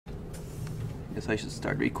guess I should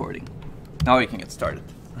start recording. Now we can get started.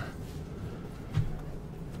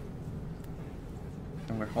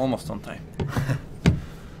 And we're almost on time.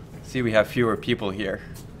 See, we have fewer people here.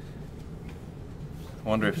 I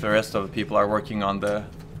wonder if the rest of the people are working on the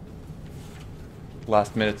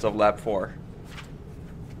last minutes of Lab 4.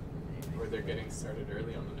 Or they're getting started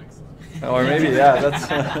early on the next one. Or maybe, yeah, that's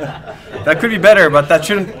that could be better, but that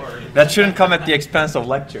shouldn't come at the expense of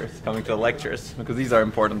lectures, coming to the lectures, because these are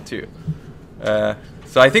important too.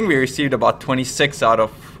 So I think we received about 26 out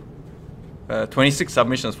of 26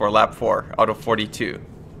 submissions for Lab 4 out of 42.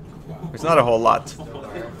 It's not a whole lot. So far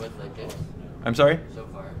with like it. I'm sorry? So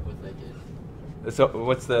far with like it. So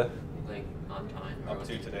what's the? Like on time. Up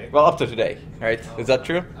to today. Well, up to today, right? Is that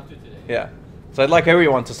true? Up to today. Yeah. So I'd like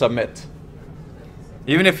everyone to submit.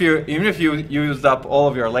 Even if you used up all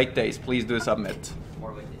of your late days, please do submit.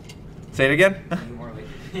 More weighted. Say it again. More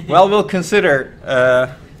weighted. Well, we'll consider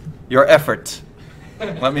your effort.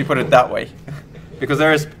 Let me put it that way, because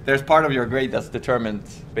there's part of your grade that's determined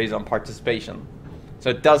based on participation. So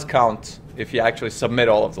it does count if you actually submit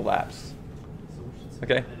all of the labs.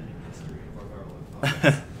 Okay.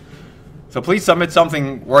 So please submit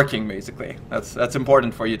something working, basically. That's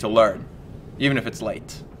important for you to learn, even if it's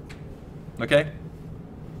late. Okay?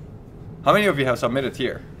 How many of you have submitted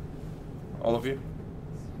here? All of you?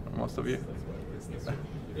 Most of you?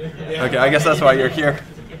 Okay, I guess that's why you're here.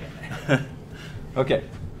 Okay.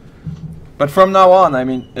 But from now on, I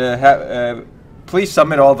mean, please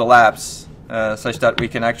submit all the labs such that we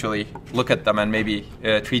can actually look at them and maybe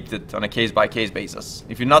treat it on a case-by-case basis.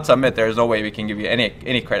 If you not submit, there's no way we can give you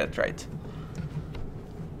any credit, right?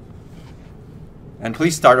 And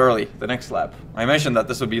please start early, the next lab. I mentioned that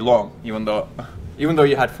this would be long, even though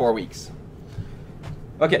you had 4 weeks.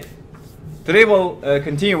 Okay. Today we'll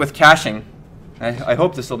continue with caching. I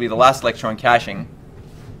hope this will be the last lecture on caching.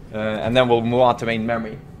 And then we'll move on to main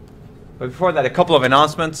memory. But before that, a couple of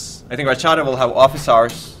announcements. I think Rachada will have office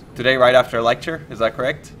hours today right after a lecture. Is that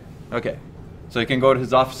correct? Okay. So you can go to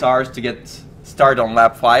his office hours to get started on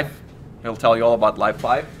Lab 5. He'll tell you all about Lab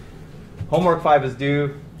 5. Homework 5 is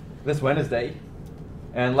due this Wednesday.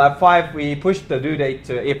 And Lab 5, we pushed the due date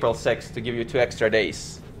to April 6th to give you 2 extra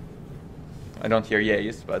days. I don't hear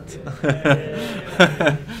yays, but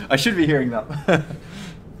I should be hearing them.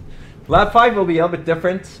 Lab 5 will be a little bit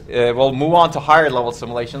different. We'll move on to higher level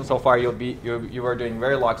simulation. So far you were doing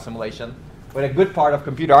very log simulation. But a good part of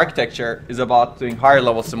computer architecture is about doing higher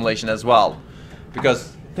level simulation as well.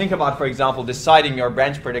 Because think about, for example, deciding your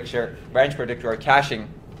branch predictor or caching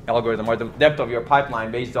algorithm, or the depth of your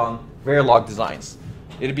pipeline based on Verilog designs.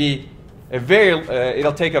 It'll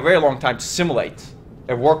take a very long time to simulate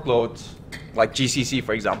a workload like GCC,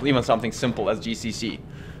 for example, even something simple as GCC,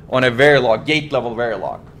 on a Verilog, gate level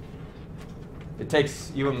Verilog. It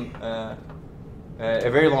takes even a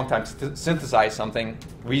very long time to synthesize something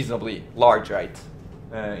reasonably large, right,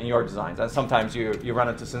 in your designs. And sometimes you run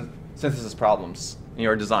into synthesis problems in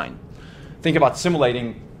your design. Think about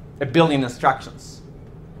simulating 1 billion instructions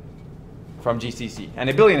from GCC. And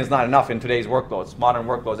 1 billion is not enough in today's workloads. Modern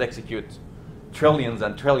workloads execute trillions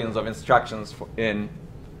and trillions of instructions in,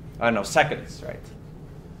 I don't know, seconds, right?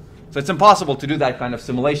 So it's impossible to do that kind of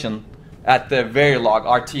simulation at the Verilog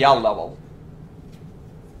RTL level.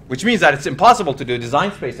 Which means that it's impossible to do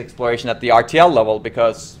design space exploration at the RTL level,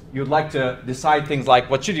 because you'd like to decide things like,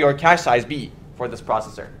 what should your cache size be for this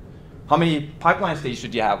processor? How many pipeline stages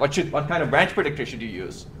should you have? What kind of branch predictor should you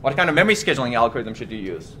use? What kind of memory scheduling algorithm should you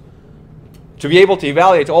use? To be able to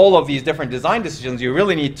evaluate all of these different design decisions, you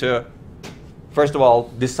really need to, first of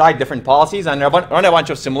all, decide different policies and run a bunch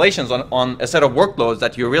of simulations on a set of workloads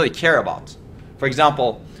that you really care about. For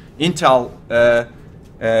example, Intel,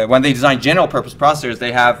 when they design general purpose processors,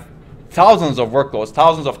 they have thousands of workloads,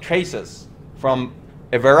 thousands of traces from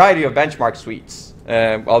a variety of benchmark suites.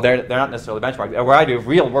 Well, they're not necessarily benchmark, a variety of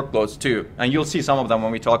real workloads too. And you'll see some of them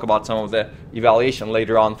when we talk about some of the evaluation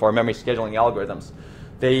later on for memory scheduling algorithms.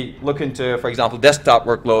 They look into, for example, desktop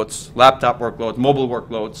workloads, laptop workloads, mobile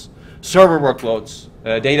workloads, server workloads,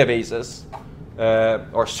 databases,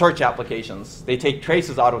 or search applications. They take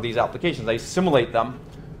traces out of these applications. They simulate them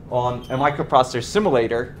on a microprocessor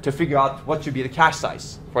simulator to figure out what should be the cache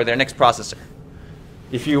size for their next processor.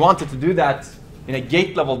 If you wanted to do that in a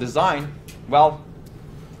gate level design, well,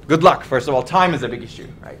 good luck. First of all, time is a big issue,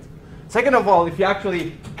 right? Second of all, if you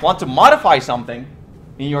actually want to modify something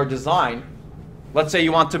in your design, let's say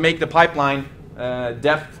you want to make the pipeline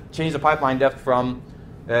depth, change the pipeline depth from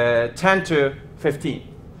 10 to 15.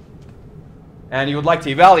 And you would like to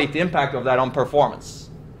evaluate the impact of that on performance.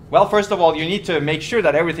 Well, first of all, you need to make sure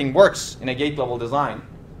that everything works in a gate level design.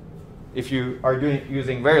 if you are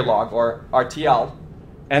using Verilog or RTL,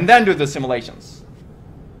 and then do the simulations.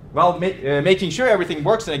 Well, making sure everything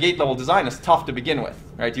works in a gate level design is tough to begin with,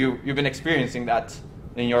 right? You've been experiencing that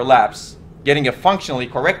in your labs. Getting a functionally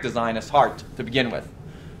correct design is hard to begin with.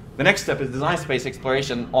 The next step is design space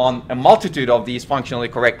exploration on a multitude of these functionally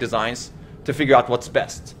correct designs to figure out what's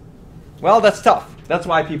best. Well, that's tough. That's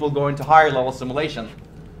why people go into higher level simulation.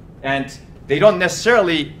 And they don't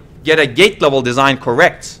necessarily get a gate level design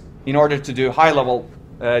correct in order to do high level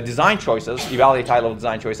design choices, evaluate high level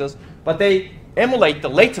design choices, but they emulate the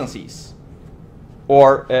latencies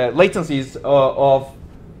or latencies of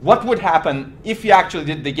what would happen if you actually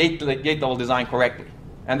did the gate level design correctly.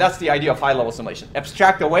 And that's the idea of high level simulation.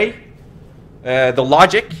 Abstract away the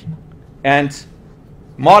logic and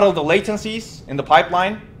model the latencies in the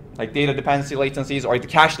pipeline, like data dependency latencies or the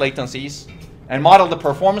cache latencies, and model the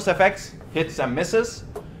performance effects, hits and misses,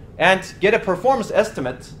 and get a performance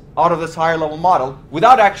estimate out of this higher level model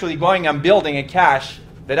without actually going and building a cache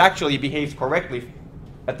that actually behaves correctly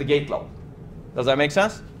at the gate level. Does that make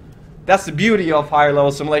sense? That's the beauty of higher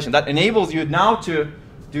level simulation. That enables you now to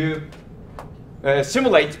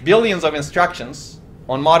simulate billions of instructions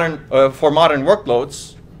on for modern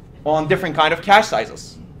workloads on different kind of cache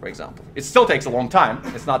sizes, for example. It still takes a long time.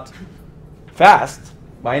 It's not fast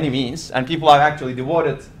by any means, and people have actually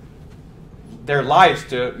devoted their lives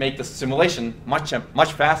to make the simulation much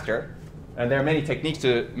faster. And there are many techniques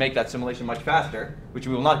to make that simulation much faster, which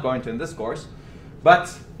we will not go into in this course.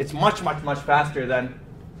 But it's much faster than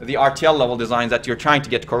the RTL level designs that you're trying to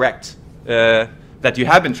get correct, that you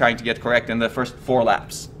have been trying to get correct in the first 4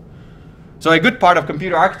 labs. So a good part of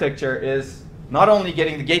computer architecture is not only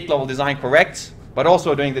getting the gate level design correct, but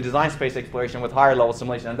also doing the design space exploration with higher level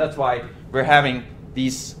simulation. And that's why we're having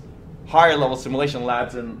these higher level simulation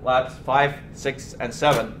labs in labs 5, 6, and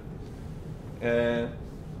 7.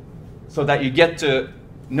 So that you get to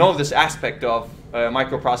know this aspect of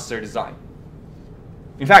microprocessor design.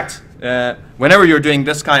 In fact, whenever you're doing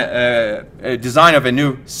this kind of design of a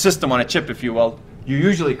new system on a chip, if you will, you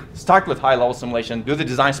usually start with high-level simulation, do the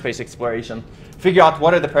design space exploration, figure out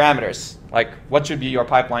what are the parameters, like what should be your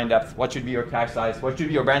pipeline depth, what should be your cache size, what should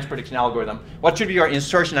be your branch prediction algorithm, what should be your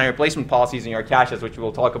insertion and replacement policies in your caches, which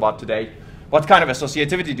we'll talk about today, what kind of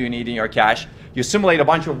associativity do you need in your cache. You simulate a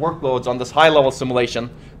bunch of workloads on this high-level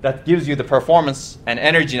simulation that gives you the performance and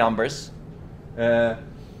energy numbers.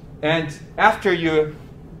 And after you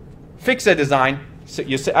fix a design, so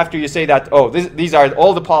after you say that, oh, these are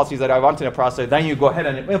all the policies that I want in a processor, then you go ahead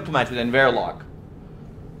and implement it in Verilog.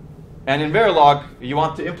 And in Verilog, you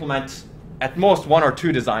want to implement at most 1 or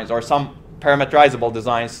 2 designs or some parameterizable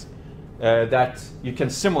designs that you can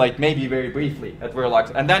simulate maybe very briefly at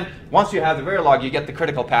Verilog. And then once you have the Verilog, you get the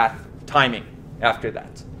critical path timing after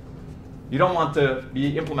that. You don't want to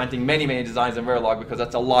be implementing many designs in Verilog because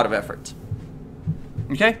that's a lot of effort.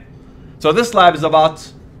 Okay? So this lab is about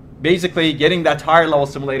basically getting that higher level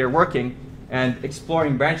simulator working and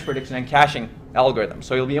exploring branch prediction and caching algorithms.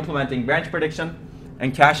 So you'll be implementing branch prediction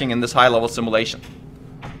and caching in this high level simulation.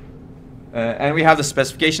 And we have the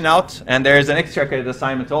specification out, and there's an extra credit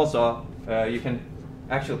assignment also. You can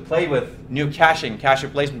actually play with new caching, cache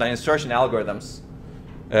replacement, and insertion algorithms,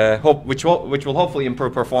 which will hopefully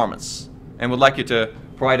improve performance. And would like you to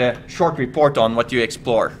provide a short report on what you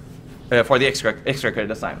explore for the extra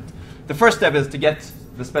credit assignment. The first step is to get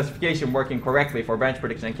the specification working correctly for branch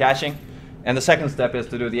prediction and caching, and the second step is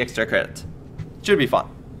to do the extra credit. It should be fun.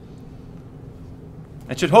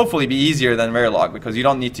 It should hopefully be easier than Verilog because you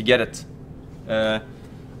don't need to get it,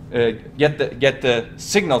 get the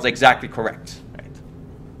signals exactly correct. Right?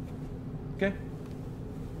 Okay.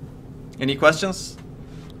 Any questions?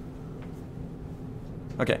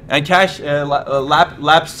 Okay. And cache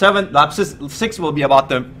lab 6 will be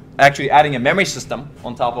about actually adding a memory system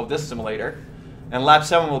on top of this simulator. And lab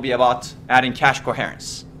 7 will be about adding cache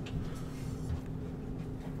coherence.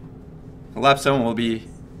 Lab 7 will be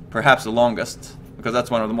perhaps the longest because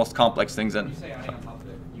that's one of the most complex things in. When you say adding on top of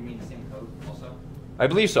it, you mean the same code also? I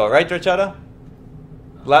believe so, right, Rachada?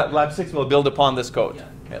 Lab 6 will build upon this code. Yeah.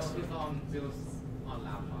 Yes. It's built on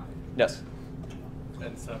lab 5. Yes.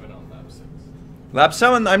 And 7 on lab 6. Lab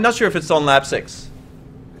 7, I'm not sure if it's on lab 6.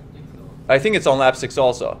 I think it's on lab 6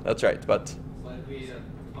 also. That's right, but So it'd be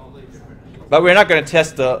totally different. but we're not going to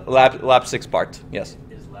test the lab 6 part. Yes.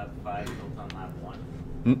 Is lab 5 built on lab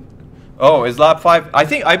 1? Oh, is lab 5?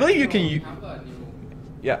 I believe you can. Have a new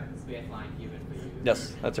Yeah. baseline given for you.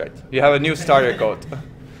 Yes, that's right. You have a new starter code.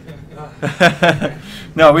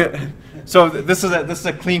 No, so this is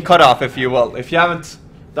a clean cutoff, if you will. If you haven't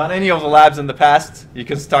done any of the labs in the past, you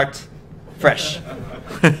can start fresh.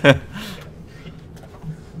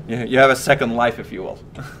 You have a second life, if you will.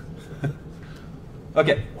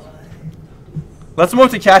 Okay. Let's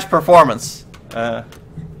move to cache performance. Well,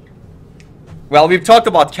 we've talked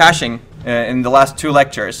about caching in the last 2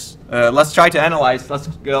 lectures. Let's try to analyze. Let's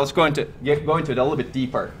go into it a little bit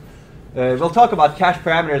deeper. We'll talk about cache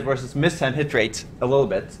parameters versus miss and hit rate a little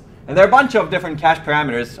bit. And there are a bunch of different cache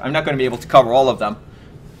parameters. I'm not going to be able to cover all of them,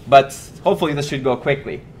 but hopefully this should go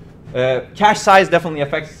quickly. Cache size definitely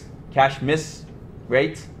affects cache miss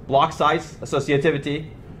rate, block size, associativity,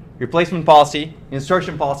 replacement policy,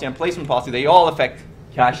 insertion policy, and placement policy. They all affect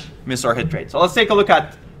cache miss or hit rate. So let's take a look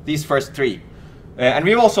at these first 3. And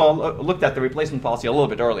we've also looked at the replacement policy a little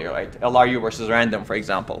bit earlier, right? LRU versus random, for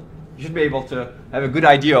example. You should be able to have a good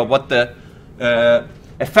idea of what the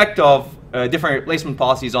effect of different replacement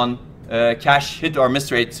policies on cache hit or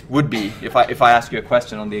miss rate would be if I ask you a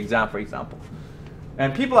question on the exam, for example.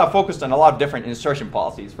 And people have focused on a lot of different insertion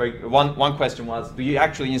policies. One question was, do you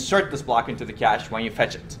actually insert this block into the cache when you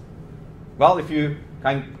fetch it? Well, if you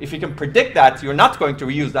can predict that you're not going to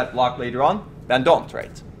reuse that block later on, then don't,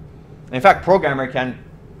 right? In fact, programmer can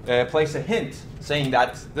place a hint saying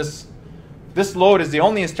that this load is the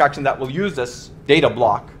only instruction that will use this data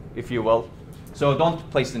block, if you will, so don't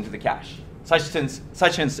place it into the cache. Such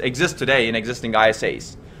hints exist today in existing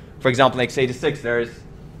ISAs. For example, in x86, there is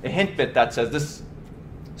a hint bit that says this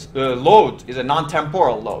load is a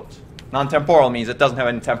non-temporal load. Non-temporal means it doesn't have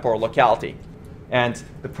any temporal locality. And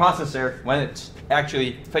the processor, when it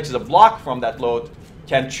actually fetches a block from that load,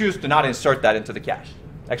 can choose to not insert that into the cache.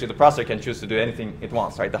 Actually, the processor can choose to do anything it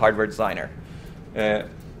wants, right? The hardware designer.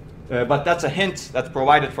 But that's a hint that's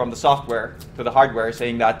provided from the software to the hardware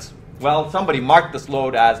saying that, well, somebody marked this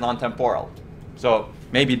load as non-temporal. So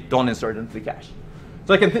maybe don't insert it into the cache.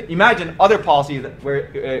 So I can imagine other policies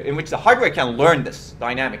in which the hardware can learn this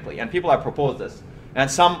dynamically. And people have proposed this. And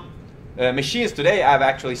some machines today have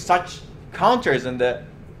actually such counters in the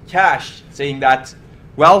cache saying that,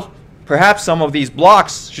 well, perhaps some of these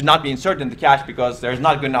blocks should not be inserted in the cache because there's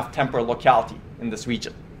not good enough temporal locality in this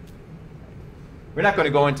region. We're not going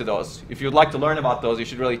to go into those. If you'd like to learn about those, you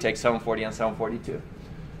should really take 740 and 742.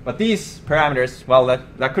 But these parameters, well,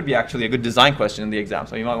 that could be actually a good design question in the exam.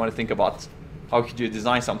 So you might want to think about how could you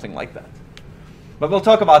design something like that. But we'll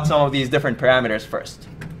talk about some of these different parameters first.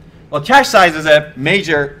 Well, cache size is a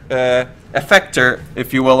major effector,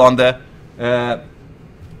 if you will, on the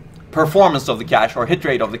performance of the cache or hit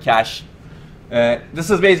rate of the cache. This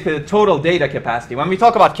is basically the total data capacity. When we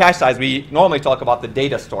talk about cache size, we normally talk about the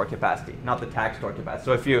data store capacity, not the tag store capacity.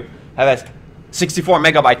 So if you have a 64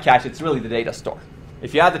 megabyte cache, it's really the data store.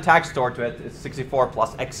 If you add the tag store to it, it's 64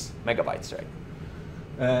 plus X megabytes,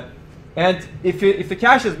 right? And if the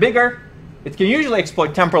cache is bigger, it can usually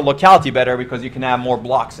exploit temporal locality better because you can have more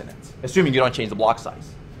blocks in it, assuming you don't change the block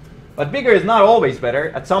size. But bigger is not always better.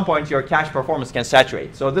 At some point, your cache performance can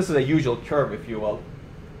saturate. So this is a usual curve, if you will.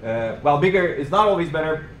 Well, bigger is not always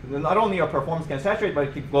better. Not only your performance can saturate, but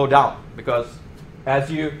it can go down. Because as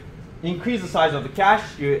you increase the size of the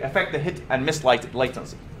cache, you affect the hit and miss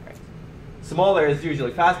latency. Right? Smaller is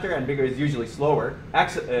usually faster, and bigger is usually slower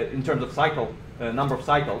in terms of number of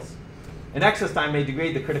cycles. And access time may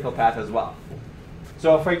degrade the critical path as well.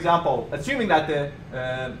 So for example, assuming that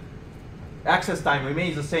the access time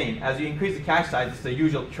remains the same, as you increase the cache size, it's the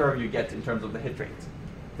usual curve you get in terms of the hit rate.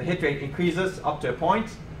 The hit rate increases up to a point,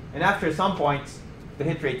 and after some point, the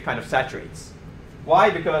hit rate kind of saturates. Why?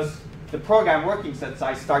 Because the program working set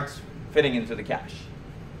size starts fitting into the cache.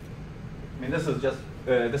 I mean, this is just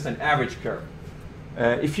this is an average curve.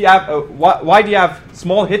 If you have, why do you have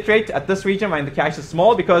small hit rate at this region when the cache is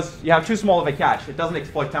small? Because you have too small of a cache. It doesn't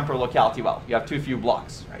exploit temporal locality well. You have too few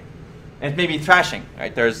blocks, right? And it may be thrashing,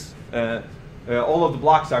 right? There's all of the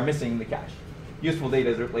blocks are missing in the cache. Useful data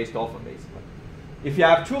is replaced often, basically. If you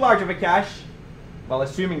have too large of a cache, well,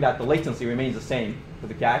 assuming that the latency remains the same for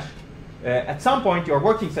the cache, at some point your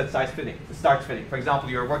working set size starts fitting. For example,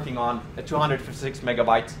 you're working on a 256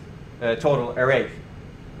 megabyte total array,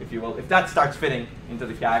 if you will. If that starts fitting into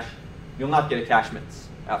the cache, you'll not get a cache miss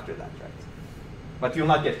after that, right? But you'll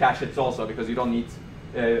not get cache hits also because you don't need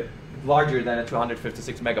larger than a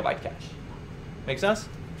 256 megabyte cache. Make sense?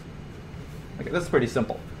 Okay, this is pretty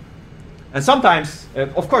simple. And sometimes,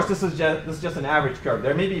 of course, this is just an average curve.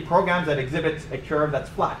 There may be programs that exhibit a curve that's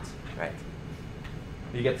flat, right?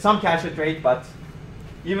 You get some cache hit rate, but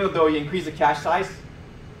even though you increase the cache size,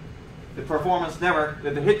 the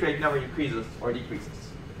hit rate never increases or decreases.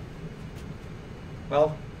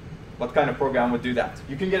 Well, what kind of program would do that?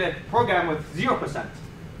 You can get a program with 0%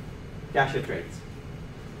 cache hit rate.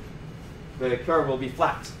 The curve will be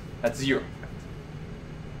flat at 0.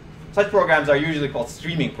 Such programs are usually called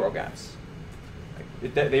streaming programs.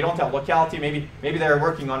 They don't have locality. Maybe they're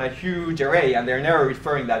working on a huge array and they're never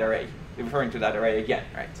referring to that array again,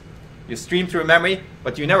 right? You stream through memory,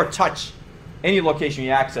 but you never touch any location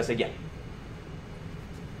you access again.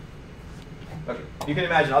 Okay, you can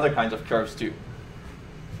imagine other kinds of curves too.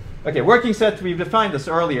 Okay, working set, we've defined this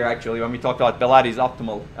earlier actually when we talked about Bellatti's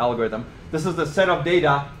optimal algorithm. This is the set of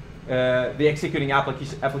data the executing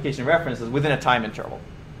application references within a time interval.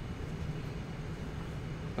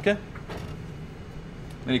 Okay?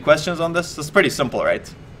 Any questions on this? This is pretty simple,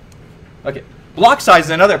 right? Okay. Block size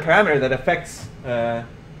is another parameter that affects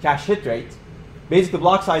cache hit rate. Basically,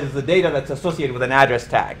 block size is the data that's associated with an address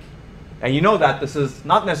tag. And you know that this is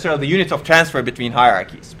not necessarily the unit of transfer between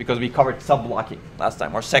hierarchies, because we covered sub-blocking last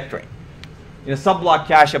time, or sectoring. In a sub-block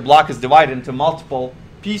cache, a block is divided into multiple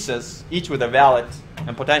pieces, each with a valid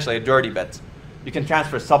and potentially a dirty bit. You can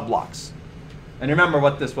transfer sub-blocks. And remember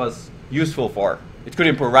what this was useful for. It could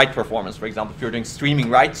improve write performance. For example, if you're doing streaming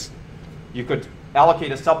writes, you could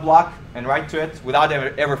allocate a sub-block and write to it without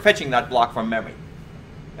ever fetching that block from memory.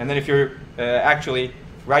 And then if you're actually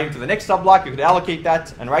writing to the next sub-block, you could allocate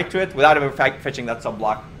that and write to it without ever fetching that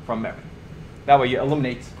sub-block from memory. That way you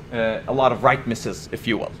eliminate a lot of write misses, if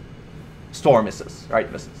you will. Store misses,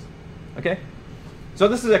 write misses. Okay? So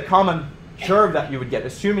this is a common curve that you would get,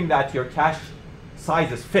 assuming that your cache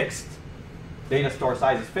size is fixed. Data store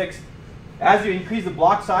size is fixed. As you increase the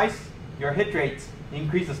block size, your hit rate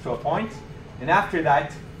increases to a point. And after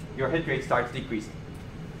that, your hit rate starts decreasing.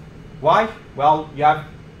 Why? Well, you have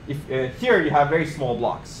here you have very small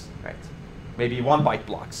blocks, right? Maybe 1 byte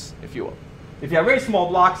blocks, if you will. If you have very small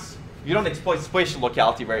blocks, you don't exploit spatial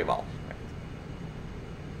locality very well. Right?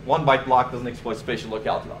 1 byte block doesn't exploit spatial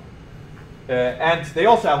locality well. And they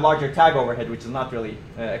also have larger tag overhead, which is not really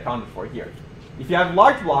accounted for here. If you have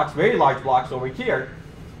large blocks, very large blocks over here,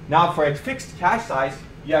 now for a fixed cache size,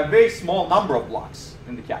 you have a very small number of blocks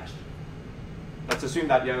in the cache. Let's assume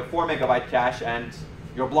that you have a 4 megabyte cache and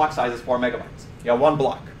your block size is 4 megabytes. You have 1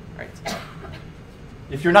 block, right?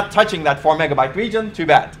 If you're not touching that 4 megabyte region, too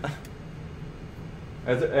bad.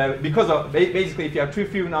 Because of basically, if you have too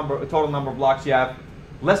few total number of blocks, you have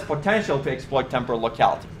less potential to exploit temporal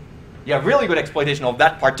locality. You have really good exploitation of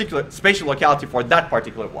that particular spatial locality for that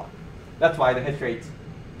particular block. That's why the hit rate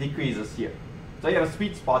decreases here. So you have a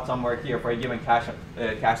sweet spot somewhere here for a given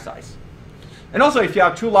cache size. And also, if you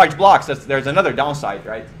have too large blocks, there's another downside,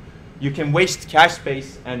 right? You can waste cache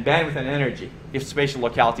space and bandwidth and energy if spatial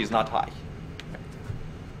locality is not high.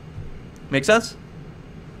 Make sense?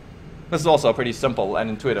 This is also pretty simple and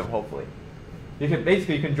intuitive, hopefully. You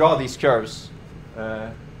can draw these curves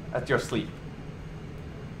at your sleep.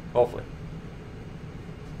 Hopefully.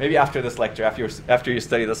 Maybe after this lecture, after you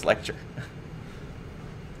study this lecture.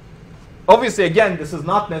 Obviously, again, this is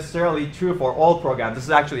not necessarily true for all programs. This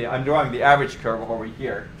is actually, I'm drawing the average curve over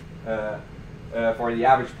here for the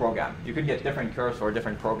average program. You could get different curves for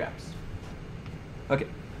different programs. Okay.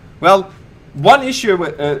 Well, one issue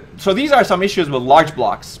with, so these are some issues with large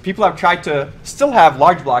blocks. People have tried to still have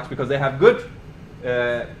large blocks because they have good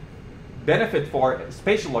benefit for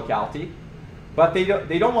spatial locality, but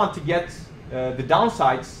they don't want to get the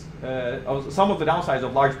downsides, some of the downsides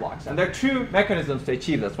of large blocks. And there are 2 mechanisms to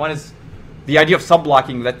achieve this. One is the idea of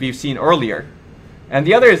sub-blocking that we've seen earlier. And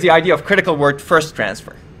the other is the idea of critical word first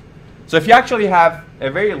transfer. So if you actually have a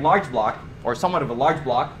very large block, or somewhat of a large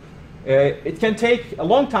block, it can take a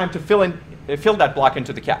long time to fill that block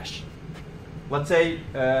into the cache. Let's say,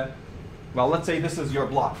 let's say this is your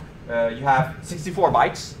block. You have 64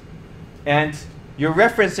 bytes, and you're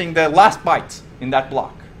referencing the last byte in that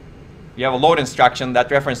block. You have a load instruction that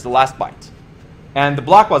references the last byte. And the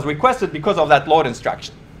block was requested because of that load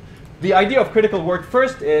instruction. The idea of critical word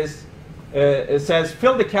first is, it says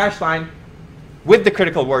fill the cache line with the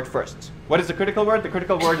critical word first. What is the critical word? The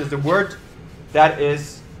critical word is the word that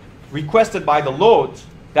is requested by the load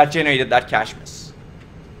that generated that cache miss.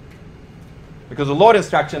 Because the load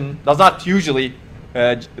instruction does not usually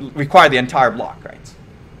require the entire block, right?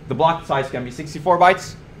 The block size can be 64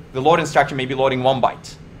 bytes. The load instruction may be loading 1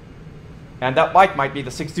 byte. And that byte might be the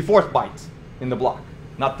 64th byte in the block,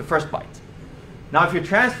 not the first byte. Now, if you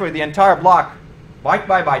transfer the entire block byte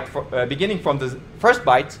by byte, beginning from the first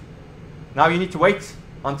byte, now you need to wait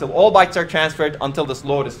until all bytes are transferred until this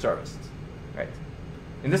load is serviced. Right?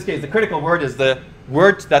 In this case, the critical word is the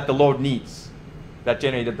word that the load needs, that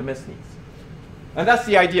generated the miss needs. And that's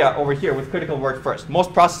the idea over here with critical word first.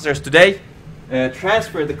 Most processors today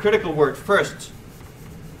transfer the critical word first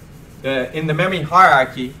in the memory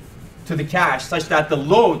hierarchy to the cache such that the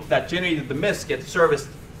load that generated the miss gets serviced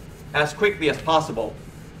as quickly as possible.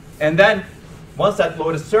 And then once that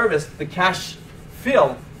load is serviced, the cache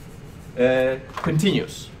fill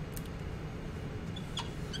continues.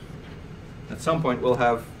 At some point, we'll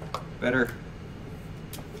have better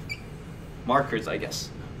markers, I guess.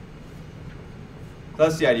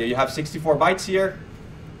 That's the idea. You have 64 bytes here.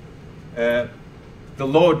 The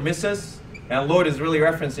load misses, and load is really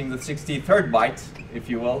referencing the 63rd byte, if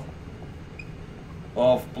you will,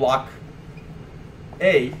 of block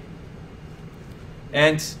A.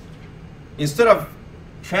 And instead of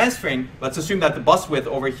transferring, let's assume that the bus width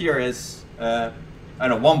over here is, I don't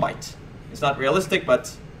know, 1 byte. It's not realistic,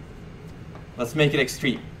 but let's make it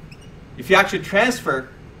extreme. If you actually transfer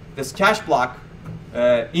this cache block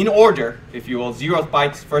in order, if you will, 0th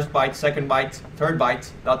byte, 1st byte, 2nd byte, 3rd byte,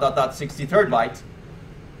 dot, dot, dot, 63rd byte,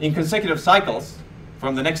 in consecutive cycles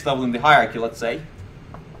from the next level in the hierarchy, let's say,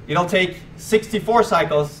 it'll take 64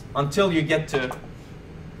 cycles until you get to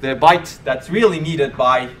the byte that's really needed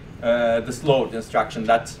by this load instruction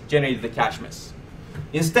that generated the cache miss.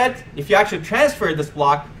 Instead, if you actually transfer this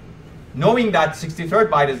block, knowing that 63rd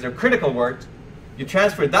byte is the critical word, you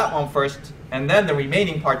transfer that one first, and then the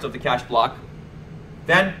remaining parts of the cache block.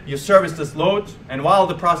 Then you service this load, and while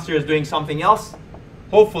the processor is doing something else,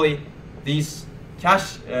 hopefully these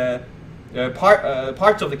cache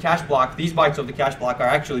parts of the cache block, these bytes of the cache block, are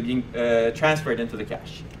actually being transferred into the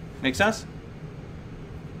cache. Make sense?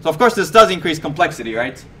 So of course this does increase complexity,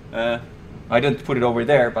 right? I didn't put it over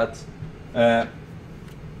there, but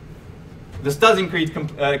this does increase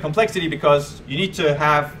complexity because you need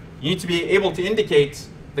to be able to indicate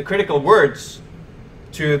the critical words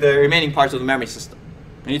to the remaining parts of the memory system.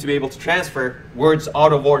 You need to be able to transfer words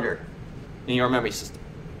out of order in your memory system.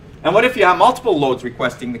 And what if you have multiple loads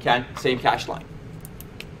requesting the same cache line?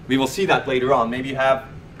 We will see that later on. Maybe you have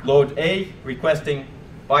load A requesting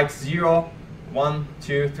bytes 0, 1,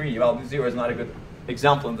 2, 3. Well, 0 is not a good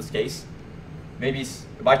example in this case. Maybe it's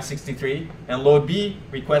byte 63. And load B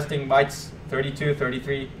requesting bytes 32,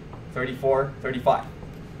 33, 34, 35.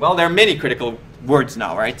 Well, there are many critical words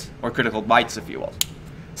now, right? Or critical bytes, if you will.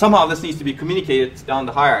 Somehow this needs to be communicated down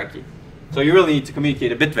the hierarchy. So you really need to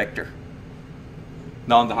communicate a bit vector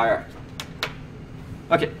down the hierarchy.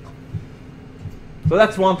 Okay. So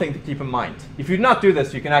that's one thing to keep in mind. If you do not do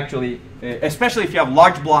this, you can actually, especially if you have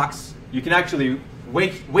large blocks, you can actually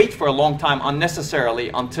wait for a long time unnecessarily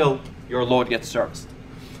until your load gets serviced.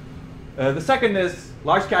 The second is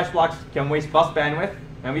large cache blocks can waste bus bandwidth,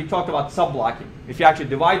 and we talked about sub-blocking. If you actually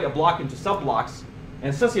divide a block into sub-blocks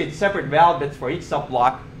and associate separate val bits for each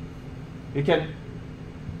sub-block, you can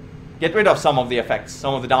get rid of some of the effects,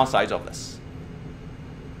 some of the downsides of this.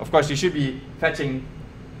 Of course, you should be fetching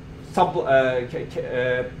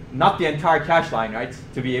not the entire cache line, right,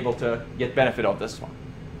 to be able to get benefit of this one.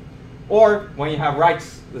 Or when you have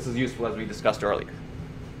writes, this is useful as we discussed earlier.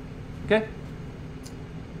 Okay?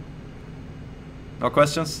 No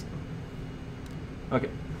questions? Okay.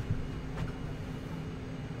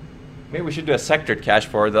 Maybe we should do a sectored cache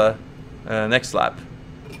for the next lab.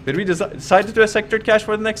 Did we decide to do a sectored cache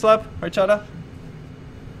for the next lab, Harchada?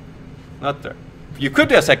 Not there. You could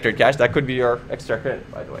do a sectored cache. That could be your extra credit,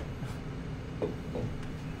 by the way.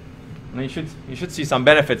 And you should see some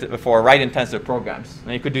benefit for write-intensive programs.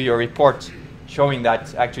 And you could do your report showing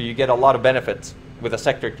that actually you get a lot of benefit with a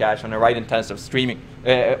sectored cache on a write-intensive streaming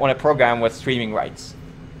on a program with streaming writes.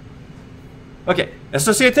 Okay,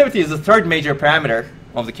 associativity is the third major parameter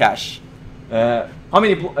of the cache. How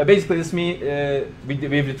many? Basically, this means we've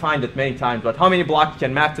defined it many times, but how many blocks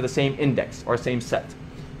can map to the same index or same set?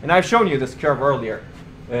 And I've shown you this curve earlier.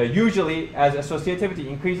 Usually, as associativity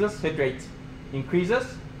increases, hit rate increases,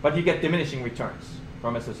 but you get diminishing returns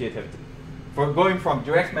from associativity. For going from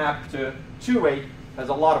direct map to two-way has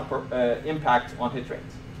a lot of impact on hit rate.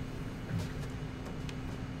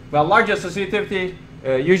 Well, large associativity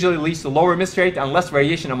usually leads to lower miss rate and less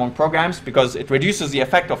variation among programs because it reduces the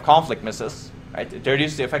effect of conflict misses. Right? It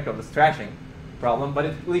reduces the effect of the thrashing problem, but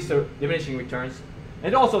it leads to diminishing returns.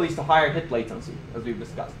 And it also leads to higher hit latency, as we've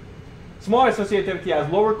discussed. Small associativity has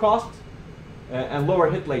lower cost and lower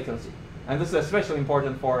hit latency. And this is especially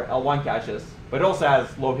important for L1 caches, but it also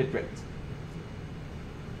has low hit rate.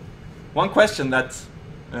 One question that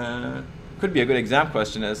could be a good exam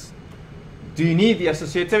question is, do you need the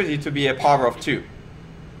associativity to be a power of 2?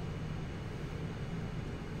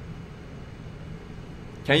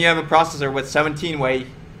 Can you have a processor with 17-way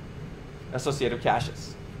associative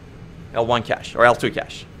caches? L1 cache or L2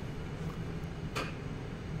 cache?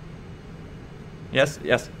 Yes?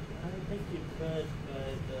 Yes? I think you could,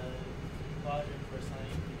 but the logic for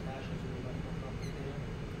assigning the cache is really much more complicated.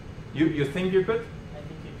 You think you could? I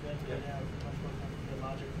think you could, but have much more complicated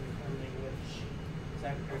logic for determining which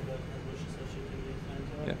sector goes and which associativity is assigned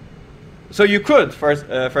to it. Yeah. So you could, first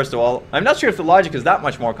of all, I'm not sure if the logic is that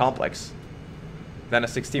much more complex than a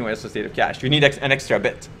 16-way associative cache. You need an extra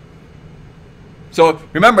bit. So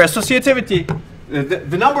remember, associativity,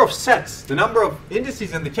 the number of sets, the number of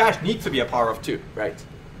indices in the cache needs to be a power of 2, right?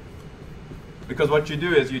 Because what you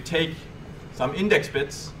do is you take some index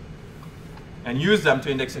bits and use them to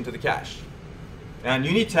index into the cache. And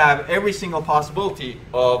you need to have every single possibility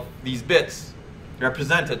of these bits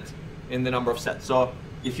represented in the number of sets. So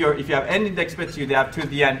if you have n index bits, you'd have 2 to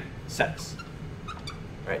the n sets,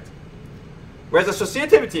 right? Whereas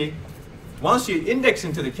associativity, once you index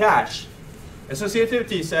into the cache,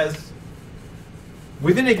 associativity says,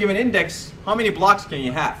 within a given index, how many blocks can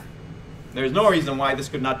you have? There's no reason why this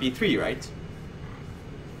could not be 3, right?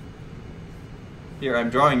 Here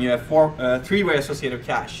I'm drawing you a 3-way associative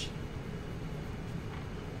cache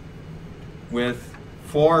with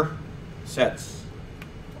 4 sets.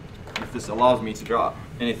 If this allows me to draw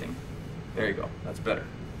anything. There you go, that's better.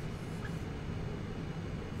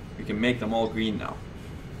 We can make them all green now.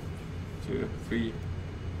 2, 3,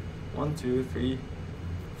 1, 2, 3,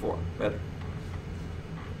 4, better.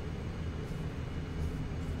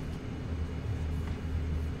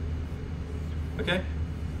 Okay?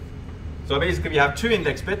 So basically we have 2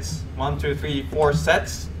 index bits, 1, 2, 3, 4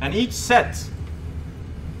 sets, and each set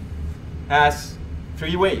has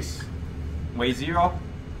 3 ways. Way 0,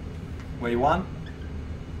 way 1,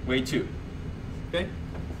 way 2. Okay?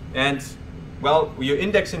 And well, you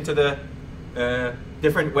index into the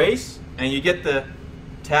different ways, and you get the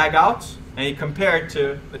tag out, and you compare it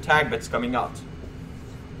to the tag bits coming out.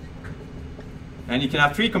 And you can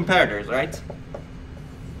have 3 comparators, right?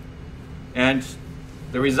 And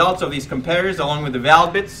the results of these comparators, along with the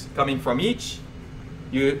val bits coming from each,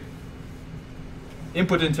 you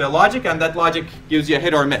input into a logic, and that logic gives you a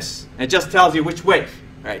hit or miss. It just tells you which way,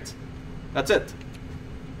 right? That's it.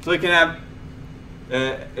 So you can have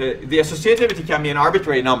the associativity can be an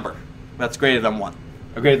arbitrary number that's greater than 1,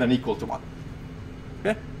 or greater than or equal to 1.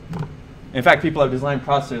 Okay? In fact, people have designed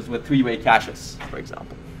processors with 3-way caches, for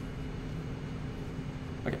example.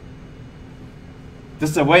 Okay.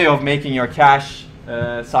 This is a way of making your cache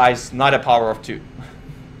size not a power of 2.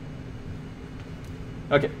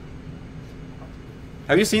 Okay.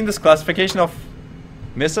 Have you seen this classification of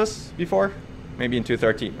misses before? Maybe in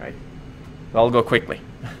 213, right? Well, I'll go quickly.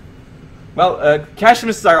 Well, cache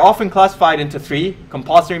misses are often classified into 3: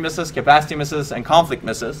 compulsory misses, capacity misses, and conflict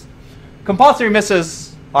misses. Compulsory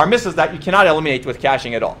misses are misses that you cannot eliminate with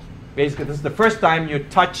caching at all. Basically, this is the first time you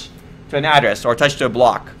touch to an address or touch to a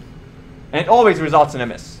block. And it always results in a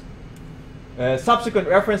miss. Subsequent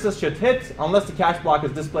references should hit unless the cache block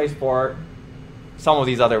is displaced for some of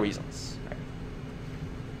these other reasons.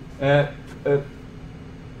 The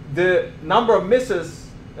number of misses,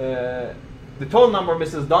 the total number of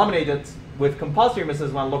misses dominated with compulsory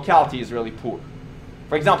misses when locality is really poor.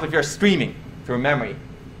 For example, if you're streaming through memory,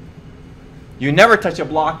 you never touch a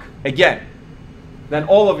block again, then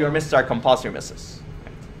all of your misses are compulsory misses.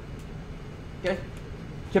 Okay?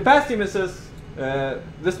 Capacity misses,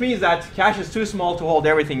 this means that cache is too small to hold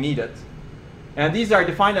everything needed. And these are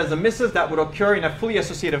defined as the misses that would occur in a fully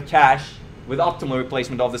associative cache with optimal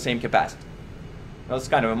replacement of the same capacity. Well, it's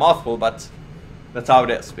kind of a mouthful, but that's how it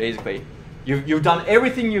is, basically. You've done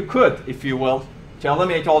everything you could, if you will, to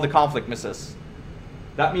eliminate all the conflict misses.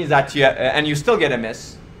 That means that and you still get a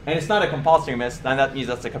miss, and it's not a compulsory miss, then that means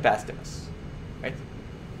that's a capacity miss. Right?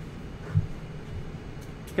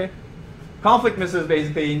 Okay? Conflict misses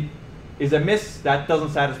basically is a miss that doesn't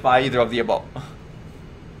satisfy either of the above.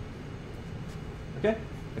 Okay?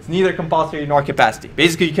 It's neither compulsory nor capacity.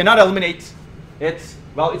 Basically, you cannot eliminate it.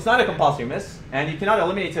 Well, it's not a compulsory miss, and you cannot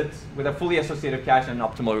eliminate it with a fully associative cache and an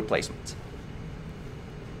optimal replacement.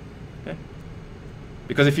 Okay?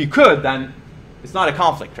 Because if you could, then it's not a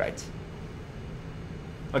conflict, right?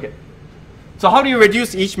 Okay. So how do you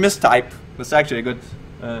reduce each mistype? That's actually a good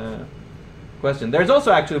question. There's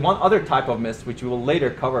also actually one other type of miss, which we will later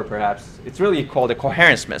cover, perhaps. It's really called a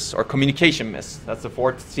coherence miss or communication miss. That's the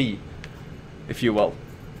 4th C, if you will.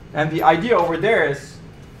 And the idea over there is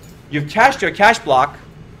you've cached your cache block,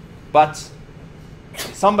 but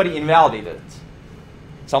somebody invalidated it.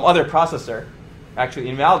 Some other processor actually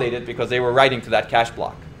invalidated it because they were writing to that cache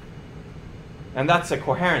block. And that's a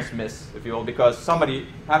coherence miss, if you will, because somebody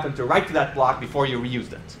happened to write to that block before you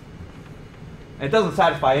reused it. And it doesn't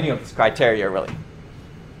satisfy any of this criteria, really.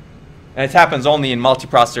 And it happens only in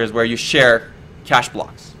multiprocessors where you share cache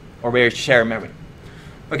blocks or where you share memory.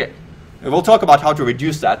 Okay. We'll talk about how to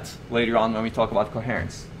reduce that later on when we talk about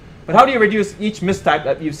coherence. But how do you reduce each mistype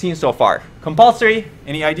that you've seen so far? Compulsory,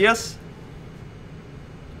 any ideas?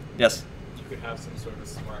 Yes? You could have some sort of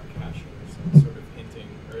smart cache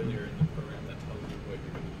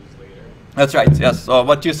That's right, yes. So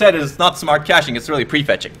what you said is not smart caching, it's really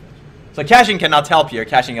prefetching. So caching cannot help you,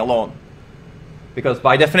 caching alone. Because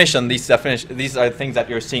by definition, these are things that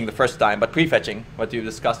you're seeing the first time, but prefetching, what you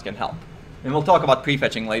discussed, can help. And we'll talk about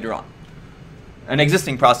prefetching later on. And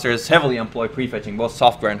existing processors heavily employ prefetching, both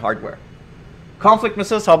software and hardware. Conflict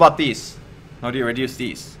misses, how about these? How do you reduce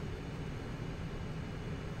these?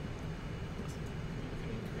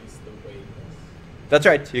 That's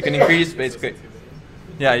right, you can increase basically.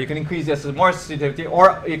 Yeah, you can increase this more associativity,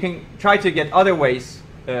 or you can try to get other ways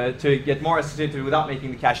to get more associativity without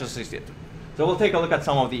making the cache associative. So we'll take a look at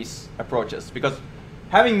some of these approaches, because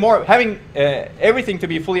having everything to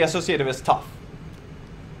be fully associative is tough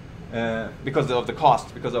because of the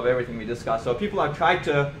cost, because of everything we discussed. So people have tried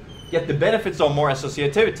to get the benefits of more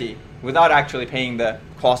associativity without actually paying the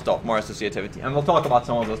cost of more associativity. And we'll talk about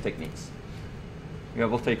some of those techniques. Yeah,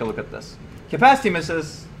 we'll take a look at this. Capacity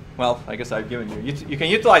misses, well, I guess I've given you. You can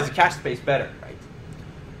utilize the cache space better, right?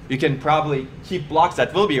 You can probably keep blocks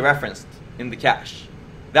that will be referenced in the cache.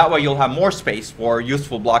 That way you'll have more space for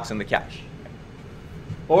useful blocks in the cache.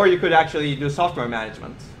 Or you could actually do software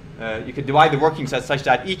management. You could divide the working set such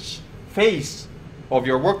that each phase of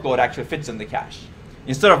your workload actually fits in the cache.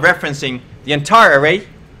 Instead of referencing the entire array,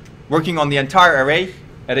 working on the entire array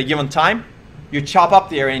at a given time, you chop up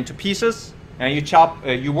the array into pieces, and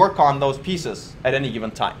you work on those pieces at any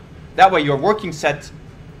given time. That way your working set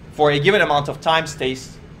for a given amount of time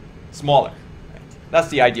stays smaller. Right? That's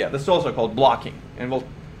the idea. This is also called blocking, and we'll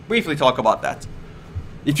briefly talk about that.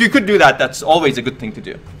 If you could do that, that's always a good thing to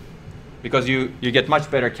do, because you get much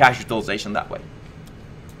better cache utilization that way.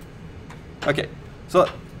 Okay, so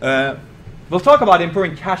we'll talk about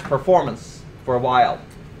improving cache performance for a while.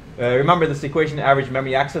 Remember this equation, average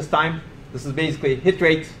memory access time? This is basically hit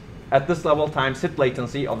rate at this level times hit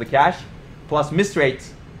latency of the cache plus miss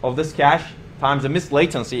rate of this cache times the miss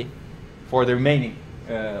latency for the remaining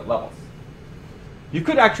levels. You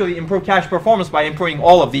could actually improve cache performance by improving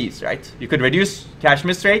all of these, right? You could reduce cache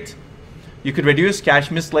miss rate, you could reduce cache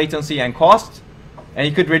miss latency and cost, and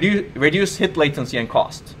you could reduce hit latency and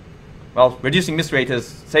cost. Well, reducing miss rate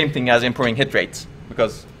is the same thing as improving hit rates,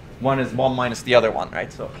 because one is one minus the other one,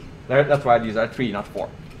 right? So that's why these are 3, not 4.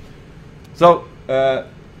 So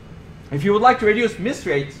if you would like to reduce miss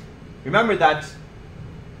rate, remember that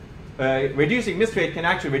reducing miss rate can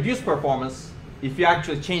actually reduce performance if you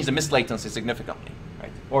actually change the miss latency significantly,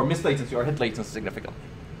 right? Or miss latency or hit latency significantly.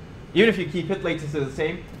 Even if you keep hit latency the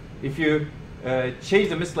same, if you change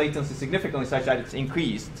the miss latency significantly such that it's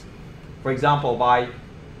increased, for example, by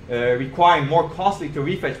requiring more costly to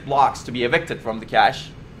refetch blocks to be evicted from the cache,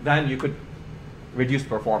 then you could reduce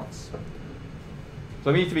performance.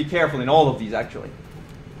 So we need to be careful in all of these, actually.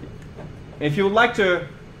 If you would like to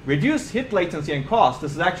reduce hit latency and cost,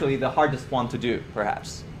 this is actually the hardest one to do,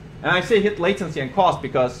 perhaps. And I say hit latency and cost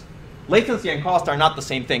because latency and cost are not the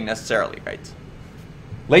same thing necessarily, right?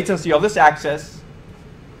 Latency of this access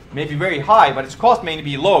may be very high, but its cost may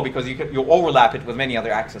be low because you overlap it with many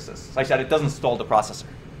other accesses, such that it doesn't stall the processor.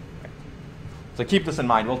 Right? So keep this in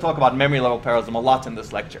mind. We'll talk about memory level parallelism a lot in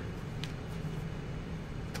this lecture.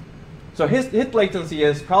 So hit latency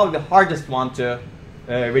is probably the hardest one to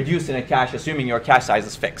reduce in a cache, assuming your cache size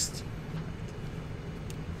is fixed.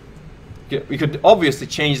 We could obviously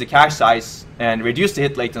change the cache size and reduce the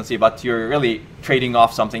hit latency, but you're really trading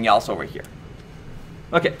off something else over here.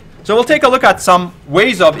 Okay, so we'll take a look at some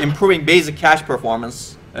ways of improving basic cache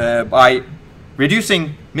performance by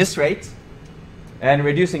reducing miss rate and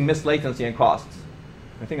reducing miss latency and cost.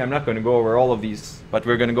 I think I'm not going to go over all of these, but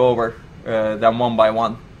we're going to go over them one by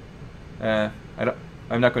one.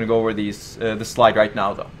 I'm not going to go over this slide right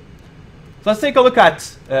now, though. So let's take a look at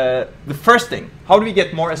the first thing. How do we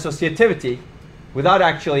get more associativity without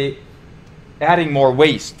actually adding more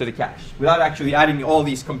waste to the cache, without actually adding all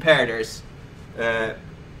these comparators,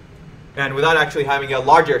 and without actually having a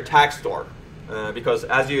larger tag store? Because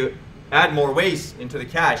as you add more waste into the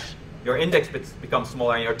cache, your index bits become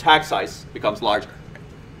smaller and your tag size becomes larger.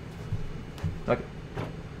 Okay.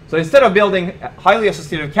 So instead of building highly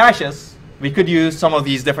associative caches, we could use some of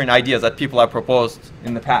these different ideas that people have proposed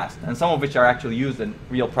in the past, and some of which are actually used in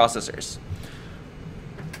real processors.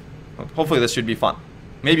 Hopefully this should be fun.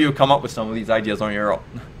 Maybe you'll come up with some of these ideas on your own.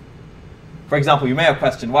 For example, you may have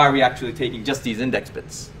questioned, why are we actually taking just these index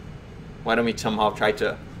bits? Why don't we somehow try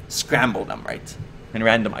to scramble them, right, and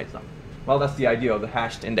randomize them? Well, that's the idea of the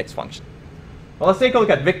hashed index function. Well, let's take a look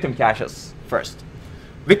at victim caches first.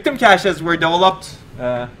 Victim caches were developed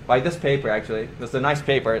by this paper, actually. This is a nice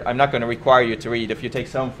paper. I'm not going to require you to read. If you take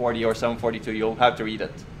 740 or 742, you'll have to read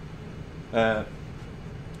it.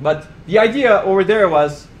 But the idea over there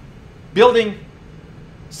was building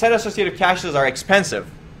set associative caches are expensive,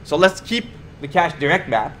 so let's keep the cache direct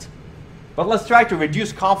mapped, but let's try to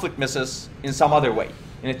reduce conflict misses in some other way,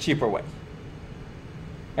 in a cheaper way.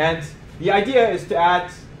 And the idea is to add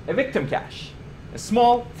a victim cache, a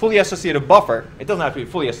small, fully associative buffer. It doesn't have to be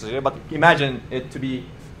fully associative, but imagine it to be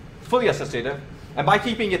fully associative. And by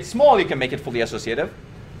keeping it small, you can make it fully associative.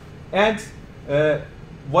 And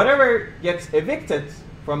whatever gets evicted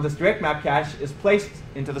from this direct map cache is placed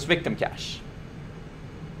into this victim cache.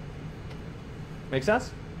 Make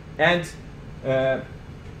sense? And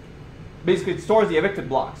basically, it stores the evicted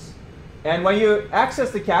blocks. And when you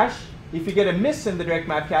access the cache, if you get a miss in the direct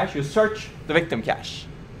map cache, you search the victim cache.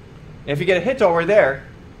 If you get a hit over there,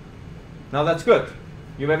 now that's good.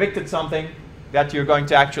 You've evicted something that you're going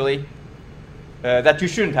to actually, that you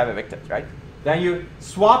shouldn't have evicted, right? Then you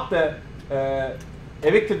swap the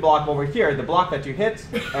evicted block over here, the block that you hit,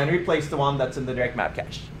 and replace the one that's in the direct map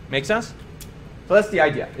cache. Make sense? So that's the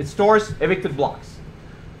idea. It stores evicted blocks.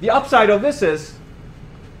 The upside of this is,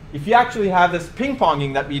 if you actually have this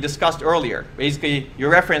ping-ponging that we discussed earlier, basically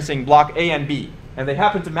you're referencing block A and B, and they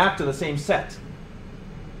happen to map to the same set.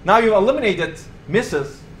 Now you've eliminated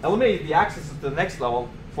misses, eliminated the accesses to the next level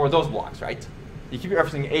for those blocks, right? You keep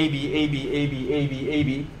referencing A, B, A, B, A, B, A, B, A,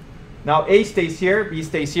 B. Now A stays here, B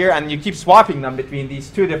stays here, and you keep swapping them between these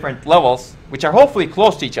two different levels, which are hopefully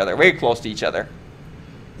close to each other, very close to each other,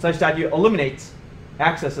 such that you eliminate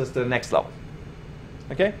accesses to the next level.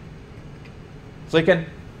 Okay? So you can,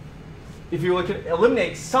 if you can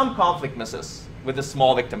eliminate some conflict misses with a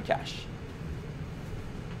small victim cache.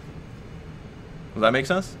 Does that make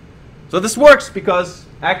sense? So this works because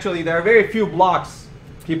actually there are very few blocks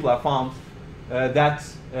people have found that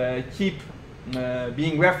keep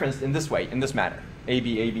being referenced in this way, in this manner. A,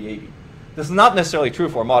 B, A, B, A, B. This is not necessarily true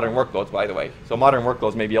for modern workloads, by the way. So modern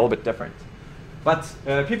workloads may be a little bit different. But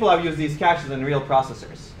people have used these caches in real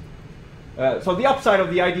processors. So the upside of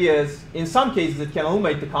the idea is, in some cases, it can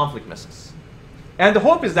eliminate the conflict misses. And the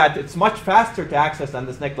hope is that it's much faster to access than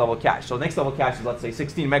this next level cache. So next level cache is, let's say,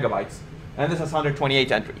 16 megabytes. And this has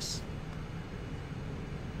 128 entries.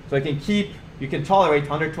 So you can tolerate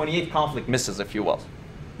 128 conflict misses, if you will,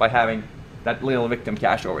 by having that little victim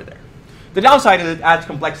cache over there. The downside is it adds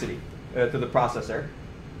complexity to the processor,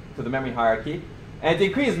 to the memory hierarchy. And it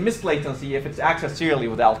increases missed latency if it's accessed serially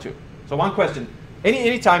with L2. So one question,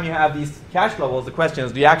 any time you have these cache levels, the question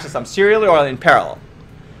is, do you access them serially or in parallel?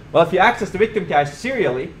 Well, if you access the victim cache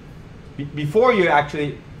serially, before you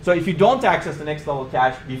actually, so if you don't access the next level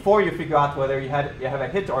cache before you figure out whether you have a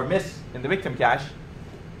hit or miss in the victim cache,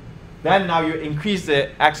 then now you increase the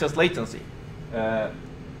access latency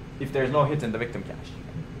if there's no hit in the victim cache.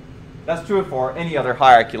 That's true for any other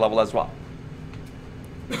hierarchy level as well.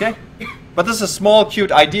 Okay? But this is a small,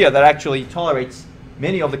 cute idea that actually tolerates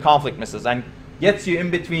many of the conflict misses and gets you in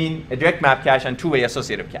between a direct map cache and two-way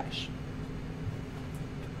associative cache.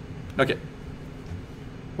 Okay.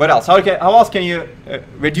 What else? How else can you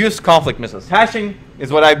reduce conflict misses? Hashing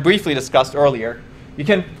is what I briefly discussed earlier. You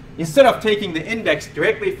can, instead of taking the index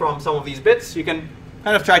directly from some of these bits, you can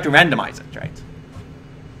kind of try to randomize it, right?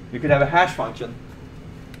 You could have a hash function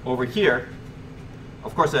over here,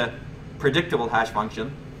 of course a predictable hash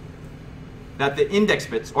function, that the index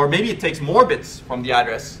bits, or maybe it takes more bits from the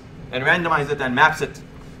address and randomizes it and maps it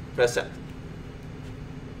to a set.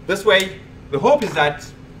 This way, the hope is that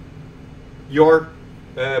your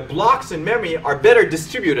blocks in memory are better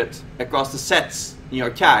distributed across the sets in your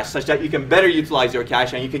cache, such that you can better utilize your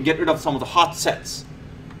cache and you can get rid of some of the hot sets,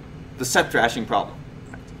 the set thrashing problem.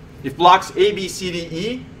 If blocks A, B, C, D,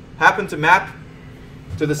 E happen to map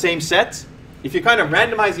to the same set, if you kind of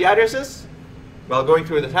randomize the addresses while going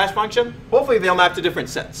through the hash function, hopefully they'll map to different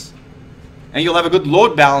sets. And you'll have a good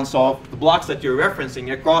load balance of the blocks that you're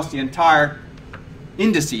referencing across the entire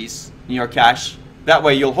indices in your cache. That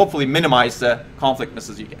way you'll hopefully minimize the conflict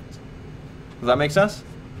misses you get. Does that make sense?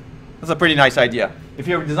 That's a pretty nice idea. If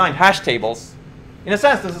you ever design hash tables, in a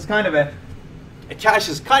sense this is kind of a cache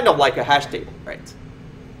is kind of like a hash table, right?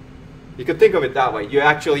 You could think of it that way. You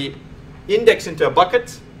actually index into a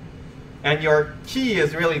bucket, and your key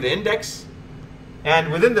is really the index.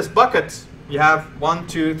 And within this bucket, you have 1,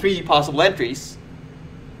 2, 3 possible entries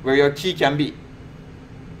where your key can be.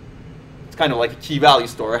 It's kind of like a key value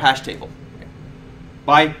store, a hash table. Okay.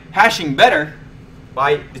 By hashing better,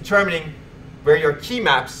 by determining where your key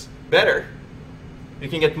maps better, you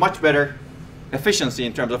can get much better efficiency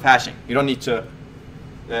in terms of hashing. You don't need to,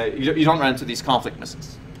 you don't run into these conflict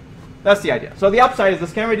misses. That's the idea. So the upside is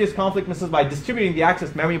this can reduce conflict misses by distributing the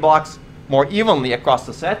accessed memory blocks more evenly across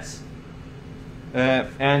the sets.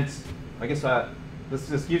 And I guess this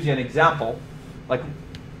just gives you an example. Like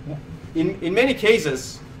in many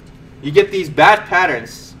cases, you get these bad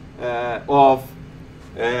patterns of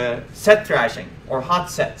set thrashing or hot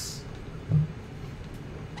sets.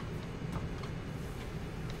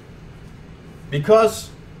 Because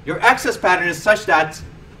your access pattern is such that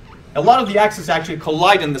a lot of the axes actually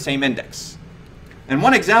collide in the same index. And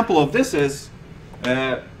one example of this is,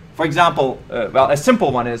 for example, well, a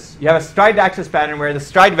simple one is you have a stride access pattern where the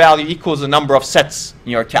stride value equals the number of sets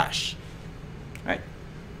in your cache. Right?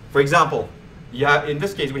 For example, in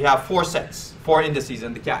this case, we have 4 sets, 4 indices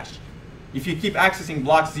in the cache. If you keep accessing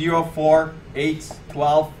blocks 0, 4, 8,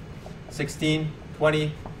 12, 16,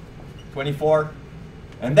 20, 24,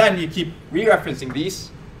 and then you keep re-referencing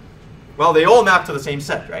these, well, they all map to the same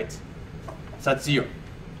set, right? Set 0.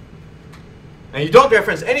 And you don't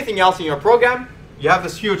reference anything else in your program. You have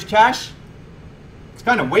this huge cache. It's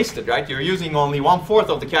kind of wasted, right? You're using only 1/4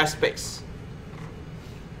 of the cache space.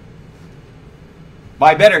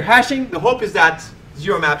 By better hashing, the hope is that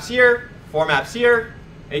 0 maps here, 4 maps here,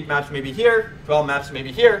 8 maps maybe here, 12 maps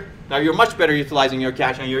maybe here. Now you're much better utilizing your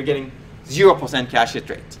cache and you're getting 0% cache hit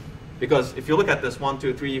rate. Because if you look at this 1,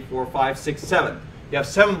 2, 3, 4, 5, 6, 7, you have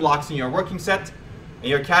 7 blocks in your working set, and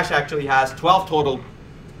your cache actually has 12 total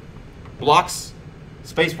blocks,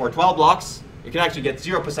 space for 12 blocks. You can actually get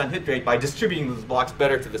 0% hit rate by distributing those blocks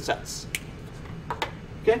better to the sets.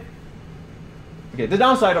 Okay? Okay, the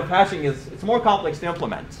downside of hashing is it's more complex to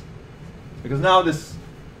implement. Because now this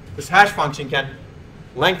hash function can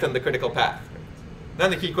lengthen the critical path. Then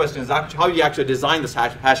the key question is how do you actually design this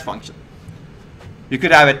hash function? You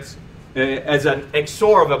could have it as an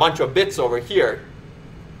XOR of a bunch of bits over here,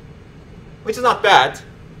 which is not bad,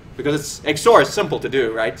 because XOR is simple to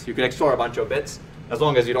do, right? You can XOR a bunch of bits, as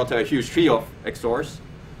long as you don't have a huge tree of XORs.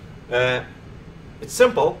 It's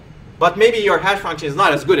simple, but maybe your hash function is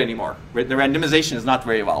not as good anymore. The randomization is not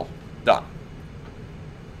very well done.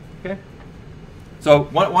 Okay? So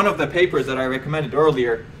one of the papers that I recommended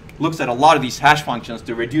earlier looks at a lot of these hash functions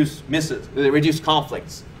to reduce misses, reduce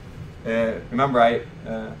conflicts. Remember, I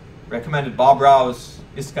recommended Bob Rao's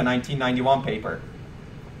ISCA 1991 paper,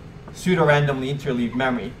 pseudo-randomly interleaved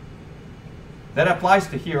memory. That applies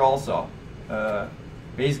to here also.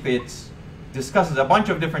 Basically, it discusses a bunch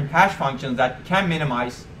of different hash functions that can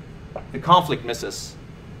minimize the conflict misses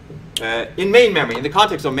in main memory, in the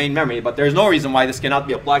context of main memory, but there's no reason why this cannot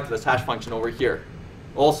be applied to this hash function over here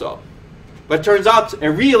also. But it turns out a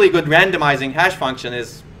really good randomizing hash function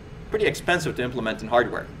is pretty expensive to implement in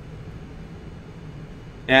hardware.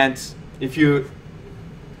 And if you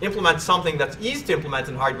implement something that's easy to implement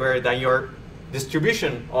in hardware, then your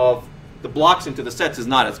distribution of the blocks into the sets is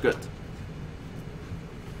not as good.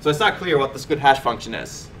 So it's not clear what this good hash function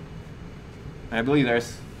is. And I believe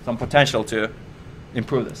there's some potential to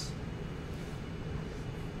improve this.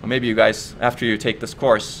 Or maybe you guys, after you take this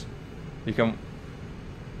course, you can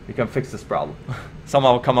fix this problem.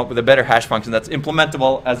 Somehow come up with a better hash function that's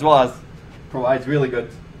implementable as well as provides really good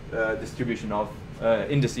distribution of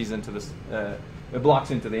indices into this, blocks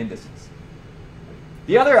into the indices.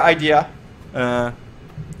 The other idea,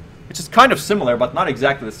 which is kind of similar but not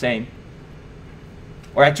exactly the same,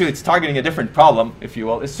 or actually it's targeting a different problem, if you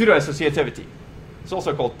will, is pseudo-associativity. It's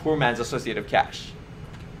also called poor man's associative cache.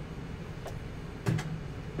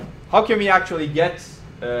 How can we actually get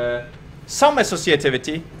some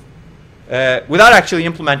associativity without actually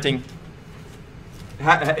implementing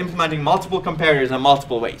multiple comparators in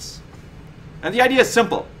multiple ways? And the idea is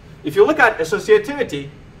simple. If you look at associativity,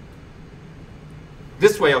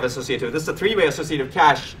 this way of associativity, this is a 3-way associative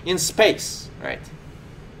cache in space, right?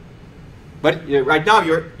 But right now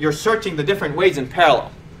you're searching the different ways in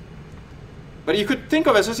parallel. But you could think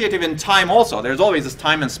of associative in time also. There's always this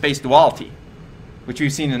time and space duality, which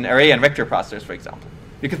we've seen in array and vector processors, for example.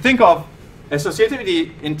 You could think of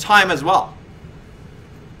associativity in time as well.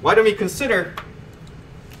 Why don't we consider,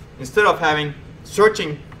 instead of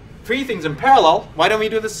searching 3 things in parallel, why don't we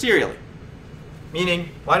do this serially? Meaning,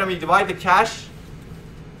 why don't we divide the cache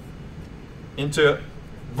into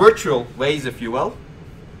virtual ways, if you will.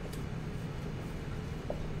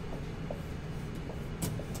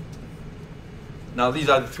 Now these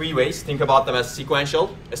are the 3 ways. Think about them as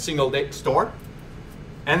sequential, a single store.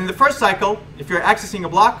 And in the first cycle, if you're accessing a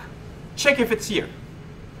block, check if it's here.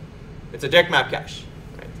 It's a direct map cache.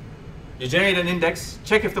 Right? You generate an index,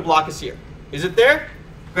 check if the block is here. Is it there?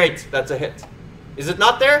 Great, that's a hit. Is it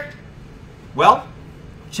not there? Well,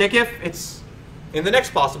 check if it's in the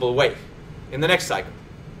next possible way, in the next cycle.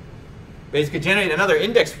 Basically generate another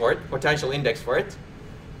index for it, potential index for it,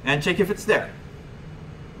 and check if it's there.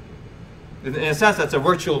 In a sense, that's a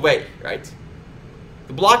virtual way, right?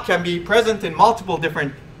 The block can be present in multiple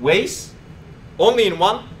different ways, only in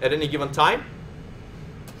one at any given time.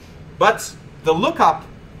 But the lookup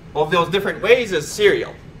of those different ways is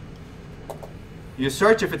serial. You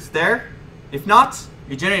search if it's there. If not,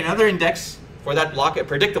 you generate another index for that block, a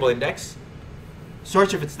predictable index.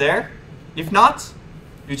 Search if it's there. If not,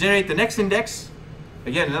 you generate the next index.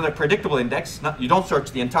 Again, another predictable index. You don't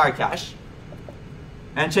search the entire cache.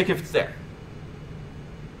 And check if it's there.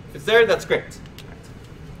 If it's there, that's great.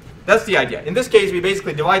 That's the idea. In this case, we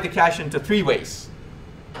basically divide the cache into 3 ways.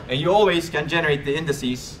 And you always can generate the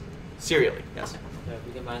indices serially. Yes? So if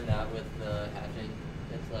we combine that with the hashing,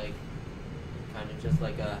 it's like kind of just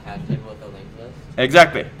like a hash table with a linked list?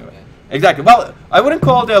 Exactly. Okay. Exactly. Well, I wouldn't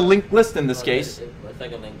call it a linked list in this case. It's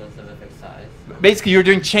like a linked list of a fixed size. Basically, you're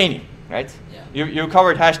doing chaining, right? Yeah. You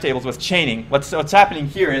covered hash tables with chaining. What's happening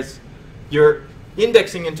here is you're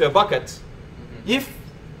indexing into a bucket. Mm-hmm. If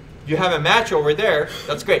you have a match over there,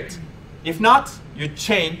 that's great. If not, you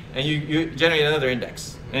chain and you generate another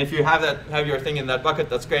index. And if you have your thing in that bucket,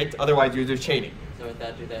 that's great. Otherwise, you do chaining. So with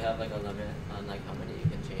that, do they have like a limit on like how many you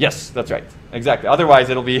can change? Yes, that's right. Exactly. Otherwise,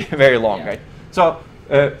 it'll be very long, Yeah. right? So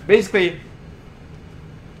basically,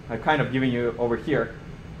 I'm kind of giving you over here.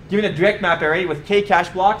 Given a direct map array with k cache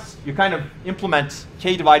blocks, you kind of implement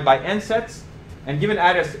k divided by n sets. And given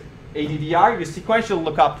address ADDR, you sequentially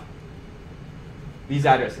look up these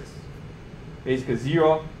addresses. Basically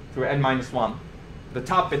 0 through n minus 1. The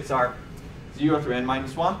top bits are 0 through n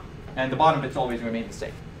minus 1, and the bottom bits always remain the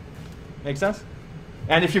same. Make sense?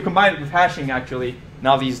 And if you combine it with hashing, actually,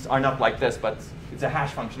 now these are not like this, but it's a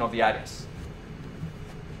hash function of the address.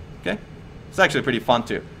 Okay? It's actually pretty fun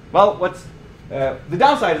too. Well, the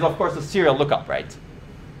downside is, of course, the serial lookup, right?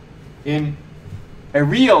 In a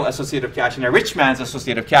real associative cache, in a rich man's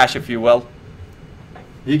associative cache, if you will,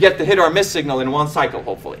 you get the hit or miss signal in one cycle,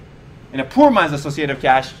 hopefully. In a poor man's associative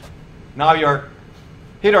cache, now your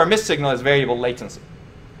hit or miss signal is variable latency,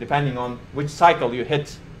 depending on which cycle you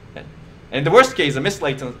hit. And in the worst case, the miss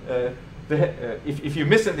latency, if you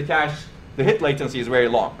miss in the cache, the hit latency is very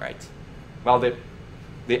long, right? Well,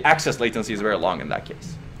 the access latency is very long in that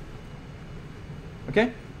case.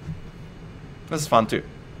 Okay? This is fun too.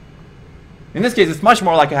 In this case, it's much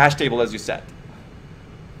more like a hash table, as you said.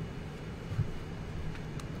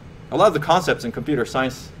 A lot of the concepts in computer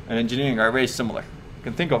science and engineering are very similar. You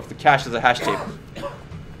can think of the cache as a hash table,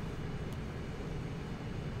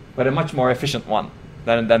 but a much more efficient one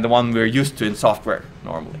than the one we're used to in software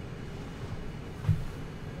normally.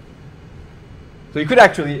 So you could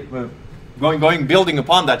actually, building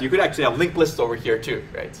upon that, you could actually have linked lists over here too,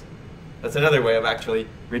 right? That's another way of actually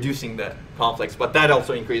reducing the conflicts, but that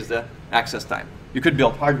also increases the access time. You could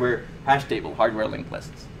build hardware hash table, hardware linked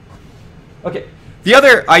lists. Okay, the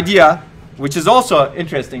other idea, which is also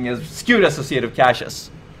interesting, is skewed associative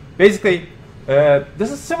caches. Basically,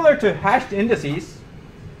 this is similar to hashed indices,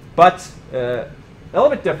 but a little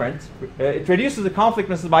bit different. It reduces the conflict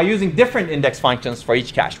misses by using different index functions for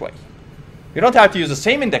each cache way. You don't have to use the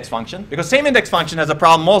same index function, because same index function has a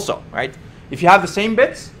problem also, right? If you have the same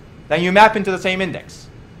bits, then you map into the same index.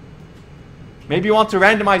 Maybe you want to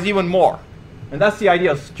randomize even more. And that's the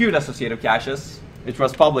idea of skewed associative caches, which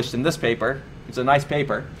was published in this paper. It's a nice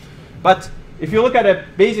paper. But if you look at a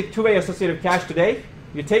basic two-way associative cache today,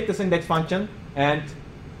 you take this index function and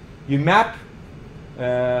you map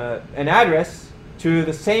an address to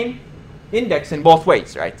the same index in both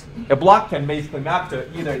ways, right? A block can basically map to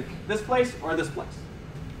either this place or this place.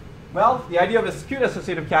 Well, the idea of a skewed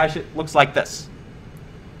associative cache, it looks like this.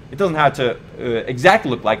 It doesn't have to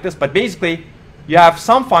exactly look like this, but basically you have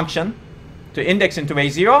some function to index into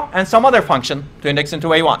A0 and some other function to index into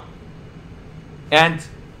A1. And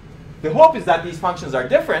the hope is that these functions are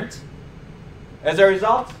different. As a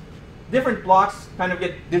result, different blocks kind of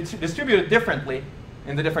get distributed differently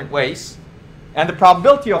in the different ways, and the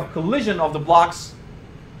probability of collision of the blocks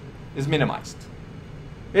is minimized.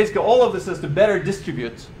 Basically, all of this is to better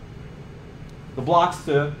distribute the blocks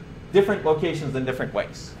to different locations in different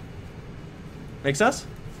ways. Make sense?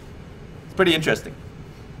 It's pretty interesting.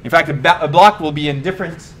 In fact, a block will be in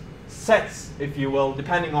different sets, if you will,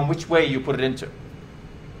 depending on which way you put it into,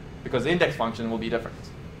 because the index function will be different.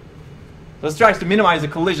 So this tries to minimize the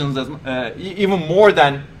collisions as, even more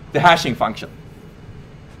than the hashing function,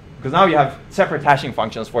 because now you have separate hashing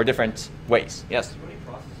functions for different ways. Yes? Do any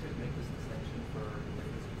processors make this distinction for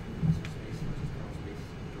difference between user space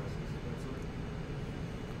versus kernel space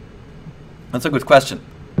addresses? That's a good question.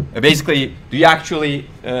 Basically, do you actually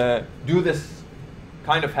do this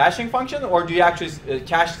kind of hashing function, or do you actually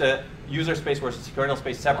cache the user space versus kernel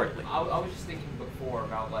space separately? I was just thinking before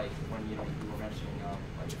about like when you were mentioning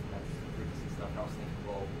like frequency stuff, and I was thinking,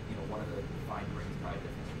 well, one of the defined rings probably the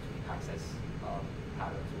difference between access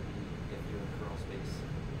patterns will be if you're in kernel space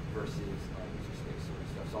versus user space sort of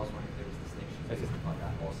stuff. So I was wondering if there was distinctions based on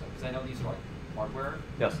that also. Because I know these are like hardware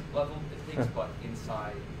level things, but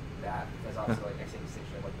inside that, there's obviously like XA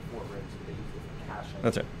distinction of like 4 ribs, but they use different cache.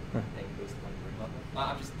 That's right. Thing based on rig level.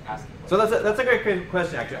 I'm just asking. So that's a great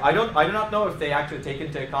question actually. I do not know if they actually take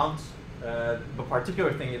into account the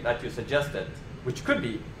particular thing that you suggested, which could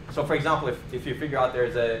be. So for example, if you figure out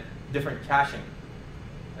there's a different caching,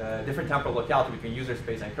 different temporal locality between user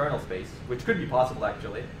space and kernel space, which could be possible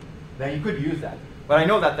actually, then you could use that. But I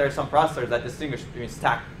know that there are some processors that distinguish between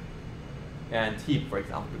stack and heap, for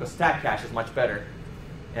example, because stack cache is much better.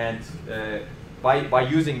 And by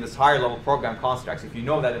using this higher level program constructs, if you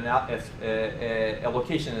know that a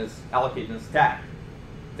location is allocated in stack,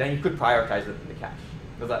 then you could prioritize it in the cache.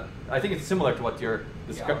 I think it's similar to what you're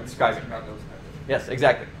describing. About those kind of Yes,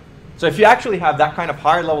 exactly. So if you actually have that kind of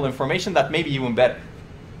higher level information, that may be even better.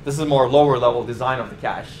 This is more lower level design of the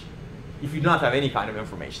cache if you do not have any kind of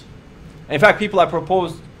information. And in fact, people have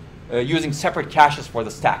proposed using separate caches for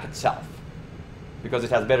the stack itself because it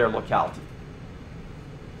has better locality.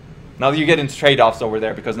 Now you get into trade-offs over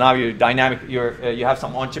there because now you have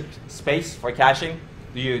some on-chip space for caching.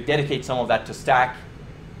 You dedicate some of that to stack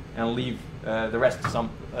and leave the rest to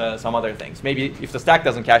some other things. Maybe if the stack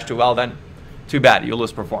doesn't cache too well, then too bad, you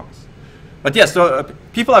lose performance. But yes, so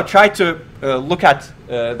people have tried to look at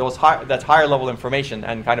that higher level information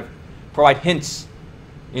and kind of provide hints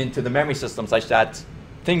into the memory system such that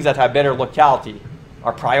things that have better locality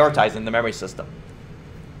are prioritized in the memory system.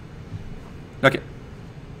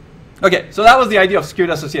 Okay, so that was the idea of skewed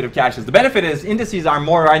associative caches. The benefit is indices are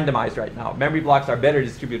more randomized right now. Memory blocks are better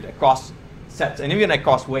distributed across sets and even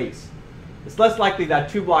across ways. It's less likely that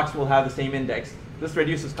 2 blocks will have the same index. This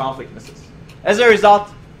reduces conflict misses. As a result,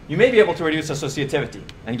 you may be able to reduce associativity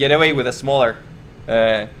and get away with a smaller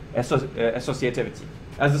associativity,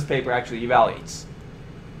 as this paper actually evaluates.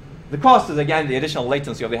 The cost is, again, the additional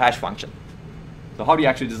latency of the hash function. So how do you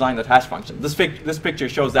actually design that hash function? This picture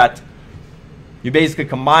shows that you basically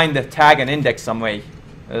combine the tag and index some way,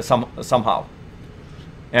 somehow.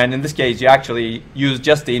 And in this case, you actually use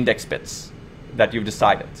just the index bits that you've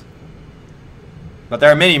decided. But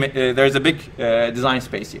there are there's a big design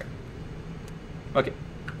space here. Okay.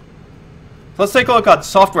 So let's take a look at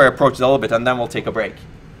software approaches a little bit, and then we'll take a break.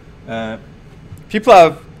 People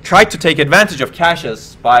have tried to take advantage of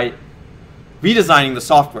caches by redesigning the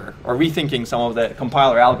software or rethinking some of the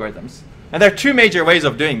compiler algorithms. And there are 2 major ways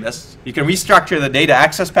of doing this. You can restructure the data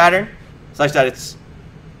access pattern such that it's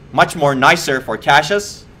much more nicer for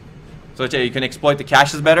caches, so that you can exploit the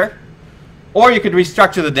caches better. Or you could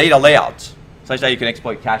restructure the data layout such that you can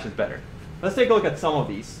exploit caches better. Let's take a look at some of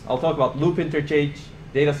these. I'll talk about loop interchange,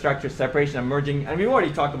 data structure, separation, and merging. And we've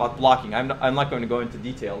already talked about blocking. I'm not going to go into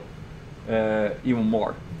detail even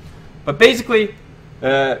more. But basically,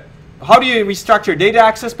 how do you restructure data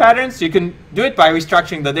access patterns? You can do it by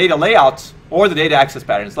restructuring the data layout or the data access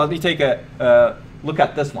patterns. Let me take a look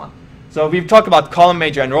at this one. So we've talked about column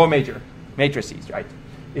major and row major matrices, right?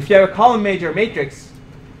 If you have a column major matrix,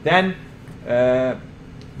 then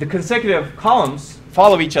the consecutive columns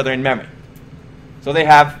follow each other in memory. So they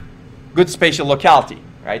have good spatial locality,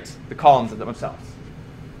 right? The columns themselves.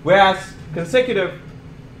 Whereas consecutive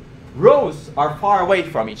rows are far away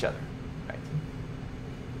from each other.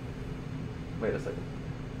 Wait a second.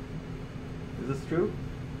 Is this true?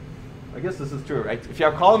 I guess this is true, right? If you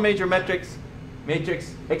have column major matrix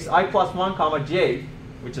xi plus 1 comma j,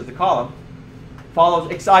 which is the column,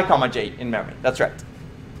 follows xi comma j in memory. That's right.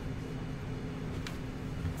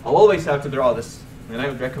 I'll always have to draw this, and I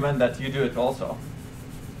would recommend that you do it also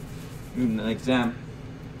in an exam.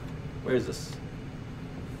 Where is this?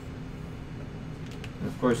 And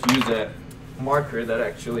of course, use a marker that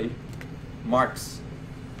actually marks.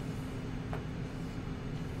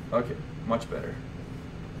 Okay, much better.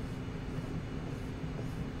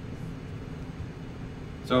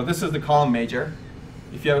 So this is the column major.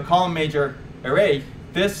 If you have a column major array,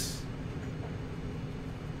 this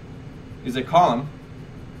is a column,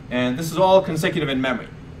 and this is all consecutive in memory.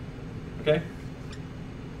 Okay?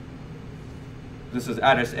 This is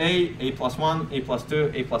address A plus 1, A plus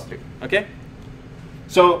 2, A plus 3. Okay?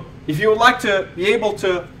 So if you would like to be able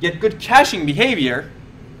to get good caching behavior,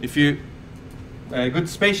 good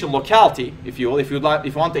spatial locality, if you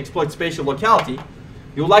want to exploit spatial locality,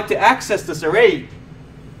 you would like to access this array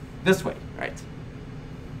this way, right?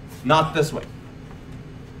 Not this way.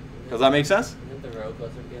 Does that make sense? Isn't the row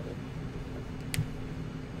closer together?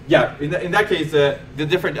 Yeah, in that case, the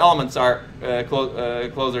different elements are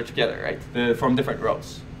closer together, right? From different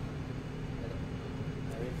rows.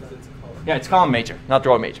 I mean, It's column. Yeah, it's column major, not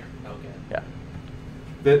row major. okay. Yeah.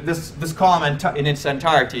 this column in its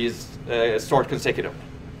entirety is stored consecutively.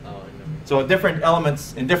 Oh, so different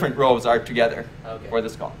elements in different rows are together for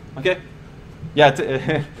this column. Okay? Yeah,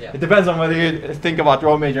 it depends on whether you think about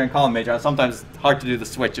row major and column major. Sometimes it's hard to do the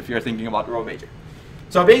switch if you're thinking about row major.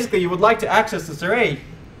 So basically, you would like to access this array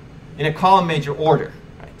in a column major order,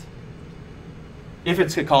 right? If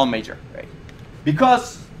it's a column major, right?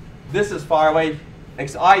 Because this is far away,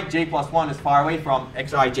 xi j plus 1 is far away from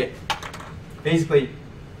xij. Basically,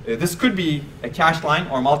 this could be a cache line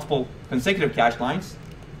or multiple consecutive cache lines.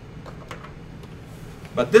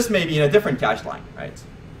 But this may be in a different cache line, right?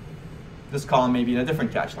 This column may be in a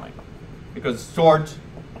different cache line because it's stored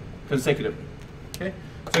consecutively. Okay?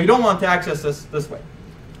 So you don't want to access this way.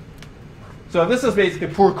 So this is basically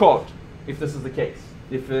poor code, if this is the case,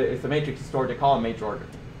 if the matrix is stored in column major order.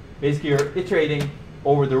 Basically, you're iterating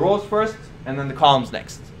over the rows first and then the columns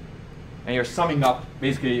next. And you're summing up,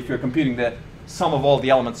 basically, if you're computing the sum of all the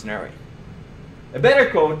elements in an array. A better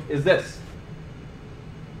code is this.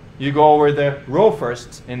 You go over the row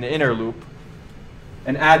first in the inner loop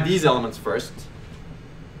and add these elements first,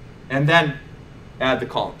 and then add the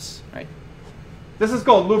columns, right? This is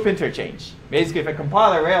called loop interchange. Basically, if a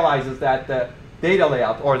compiler realizes that the data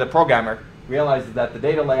layout, or the programmer realizes that the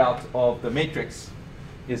data layout of the matrix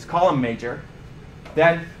is column major,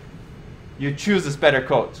 then you choose this better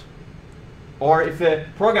code. Or if the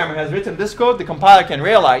programmer has written this code, the compiler can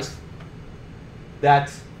realize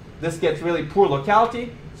that this gets really poor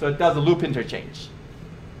locality, so it does a loop interchange.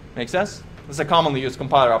 Make sense? This is a commonly used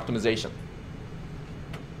compiler optimization.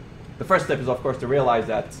 The first step is, of course, to realize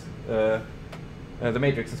that the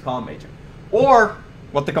matrix is column major. Or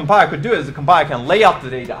what the compiler could do is the compiler can lay out the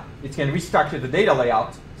data. It can restructure the data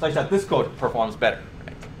layout such that this code performs better.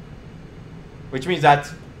 Right? Which means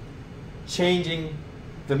that changing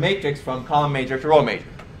the matrix from column major to row major.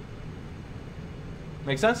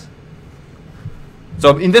 Make sense?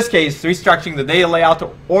 So in this case, restructuring the data layout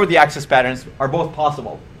or the access patterns are both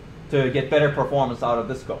possible to get better performance out of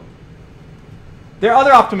this code. There are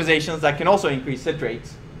other optimizations that can also increase hit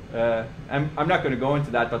rates. I'm not going to go into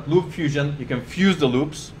that, but loop fusion, you can fuse the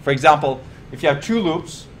loops. For example, if you have two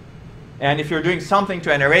loops, and if you're doing something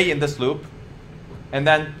to an array in this loop, and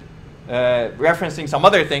then referencing some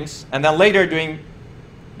other things, and then later doing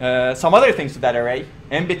some other things to that array,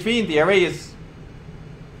 and between the array is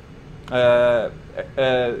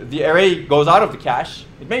the array goes out of the cache,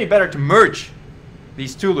 it may be better to merge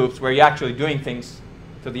these two loops where you're actually doing things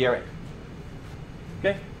to the array.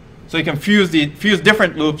 Okay? So you can fuse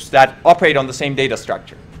different loops that operate on the same data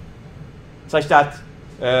structure, such that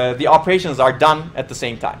the operations are done at the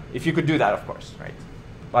same time. If you could do that, of course, right?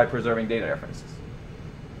 By preserving data references.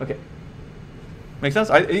 Okay. Make sense?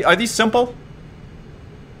 Are these simple?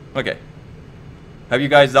 Okay. Have you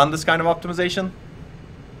guys done this kind of optimization?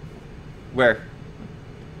 Where?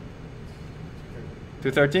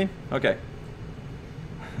 213? Okay.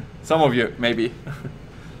 Some of you, maybe.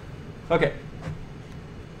 Okay.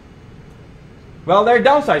 Well, there are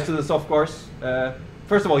downsides to this, of course.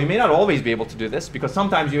 First of all, you may not always be able to do this, because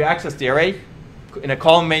sometimes you access the array in a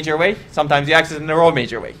column major way. Sometimes you access it in a row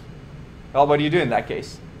major way. Well, what do you do in that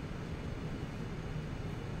case?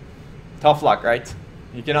 Tough luck, right?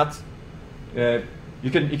 You cannot. You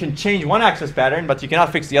can change one access pattern, but you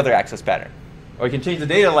cannot fix the other access pattern. Or you can change the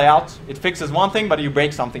data layout. It fixes one thing, but you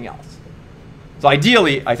break something else. So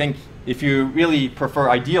ideally, I think if you really prefer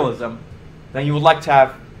idealism, then you would like to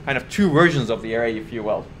have kind of two versions of the array, if you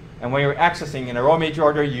will. And when you're accessing in a row major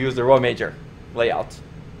order, you use the row major layout.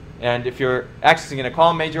 And if you're accessing in a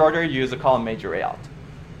column major order, you use the column major layout.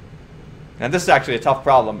 And this is actually a tough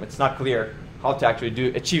problem. It's not clear how to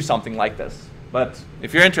actually achieve something like this. But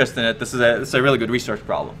if you're interested in it, this is a really good research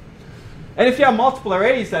problem. And if you have multiple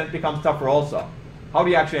arrays, then it becomes tougher also. How do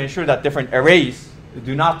you actually ensure that different arrays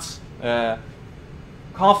do not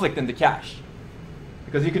conflict in the cache?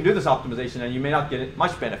 Because you can do this optimization and you may not get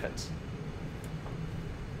much benefits.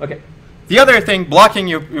 Okay. The other thing, blocking,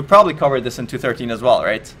 you probably covered this in 213 as well,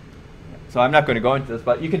 right? So I'm not going to go into this,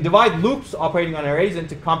 but you can divide loops operating on arrays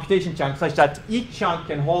into computation chunks such that each chunk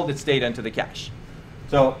can hold its data into the cache.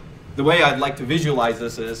 So the way I'd like to visualize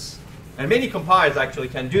this is, and many compilers actually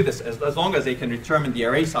can do this as long as they can determine the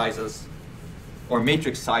array sizes or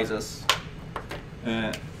matrix sizes,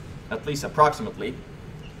 at least approximately.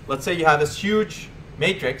 Let's say you have this huge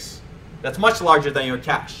matrix that's much larger than your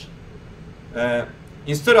cache.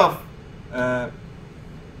 Instead of, and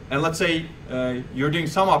let's say you're doing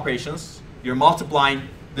some operations, you're multiplying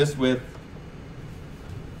this with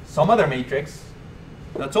some other matrix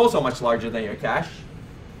that's also much larger than your cache.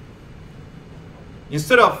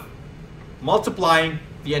 Instead of multiplying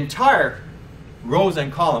the entire rows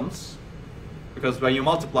and columns, because when you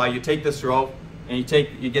multiply, you take this row and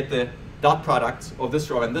you get the dot product of this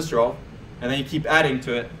row and this row, and then you keep adding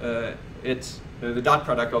to it the dot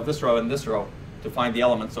product of this row and this row to find the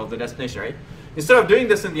elements of the destination array. Instead of doing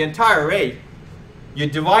this in the entire array, you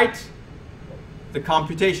divide the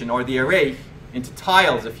computation or the array into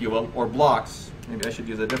tiles, if you will, or blocks. Maybe I should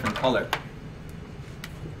use a different color.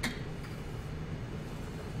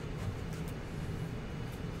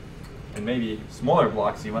 And maybe smaller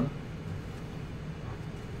blocks even.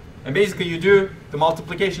 And basically you do the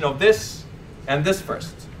multiplication of this and this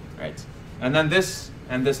first, right? And then this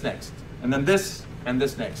and this next. And then this and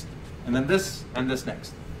this next. And then this and this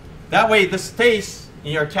next. That way this stays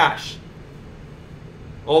in your cache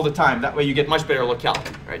all the time. That way you get much better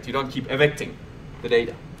locality, right? You don't keep evicting the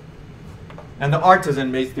data. And the art is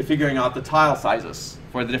in basically figuring out the tile sizes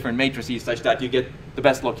for the different matrices such that you get the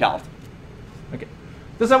best locality. Okay.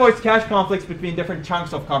 This avoids cache conflicts between different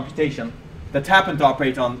chunks of computation that happen to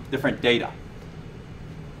operate on different data.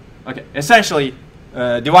 Okay, essentially,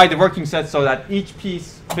 divide the working set so that each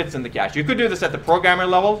piece fits in the cache. You could do this at the programmer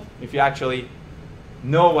level if you actually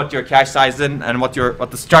know what your cache size is and what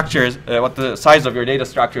the structures, what the size of your data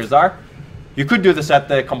structures are. You could do this at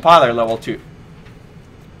the compiler level too.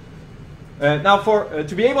 Now,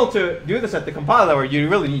 to be able to do this at the compiler level, you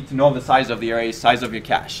really need to know the size of the array, size of your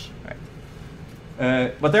cache.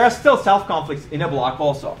 Right? But there are still self-conflicts in a block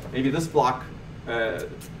also. Maybe this block,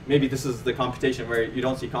 maybe this is the computation where you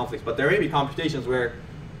don't see conflicts, but there may be computations where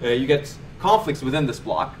you get conflicts within this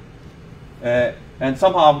block. And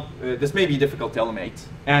somehow this may be difficult to eliminate.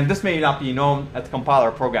 And this may not be known at the compiler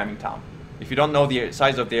programming time. If you don't know the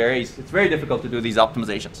size of the arrays, it's very difficult to do these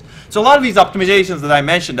optimizations. So a lot of these optimizations that I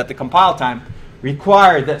mentioned at the compile time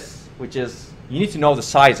require this, which is you need to know the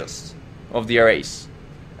sizes of the arrays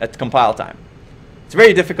at the compile time. It's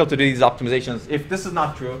very difficult to do these optimizations if this is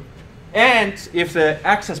not true and if the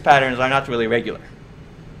access patterns are not really regular.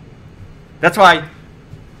 That's why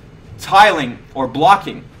tiling or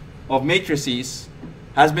blocking of matrices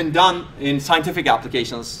has been done in scientific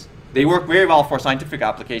applications. They work very well for scientific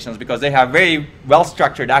applications because they have very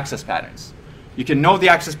well-structured access patterns. You can know the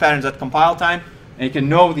access patterns at compile time, and you can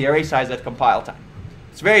know the array size at compile time.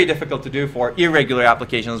 It's very difficult to do for irregular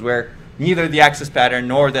applications where neither the access pattern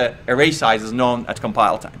nor the array size is known at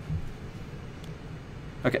compile time.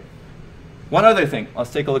 Okay. One other thing.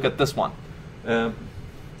 Let's take a look at this one.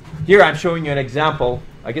 Here I'm showing you an example.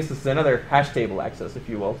 I guess this is another hash table access, if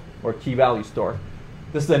you will, or key value store.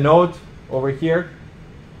 This is a node over here.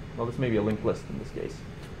 Well, this may be a linked list in this case.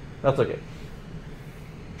 That's okay.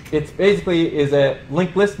 It basically is a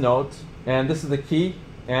linked list node, and this is the key.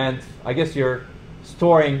 And I guess you're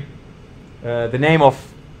storing the name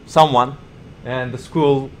of someone and the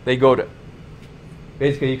school they go to.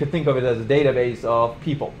 Basically, you could think of it as a database of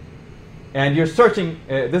people. And you're searching.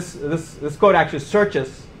 This code actually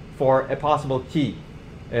searches for a possible key,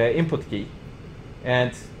 input key.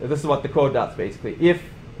 And this is what the code does, basically. If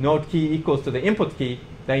node key equals to the input key,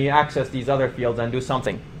 then you access these other fields and do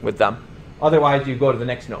something with them. Otherwise, you go to the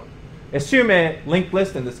next node. Assume a linked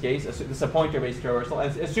list in this case. This is a pointer-based traversal.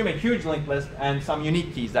 Assume a huge linked list and some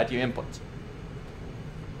unique keys that you input.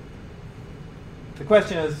 The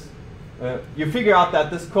question is, you figure out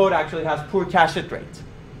that this code actually has poor cache hit rate.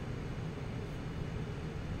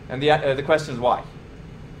 And the question is why?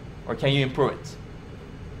 Or can you improve it?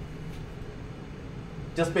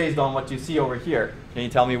 Just based on what you see over here, can you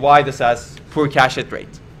tell me why this has poor cache hit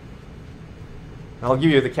rate? I'll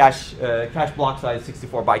give you the cache block size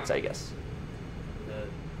 64 bytes, I guess.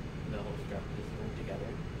 The whole structure is grouped together.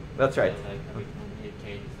 That's right. So, like, every time you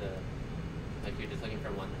change like you're just looking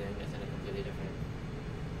for one thing, it's in a completely different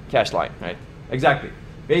cache line, right? Exactly.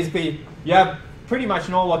 Basically, you have pretty much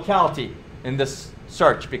no locality in this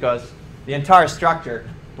search because the entire structure,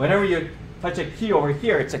 whenever you touch a key over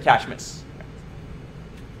here, it's a cache miss.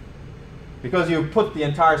 Because you put the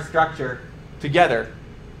entire structure together,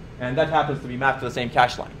 and that happens to be mapped to the same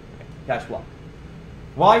cache line, cache block.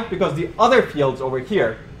 Why? Because the other fields over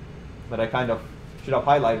here, that I kind of should have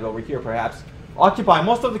highlighted over here perhaps, occupy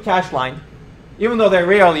most of the cache line, even though they're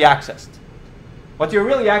rarely accessed. What you're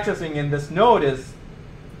really accessing in this node is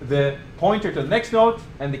the pointer to the next node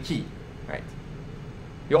and the key, right?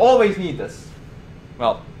 You always need this.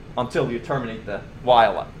 Well, until you terminate the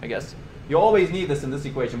while, I guess. You always need this in this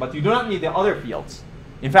equation, but you do not need the other fields.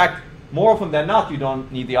 In fact, more often than not, you don't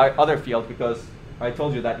need the other field because I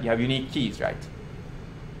told you that you have unique keys, right?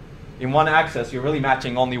 In one access, you're really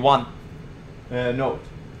matching only one node.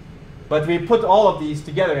 But we put all of these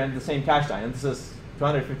together in the same cache line, and this is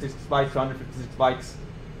 256 bytes, 256 bytes,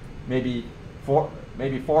 maybe four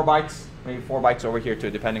bytes maybe 4 bytes over here too,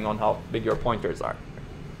 depending on how big your pointers are.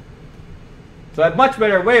 So a much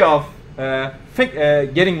better way of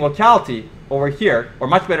getting locality over here, or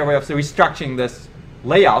much better way of restructuring this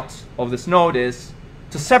layout of this node is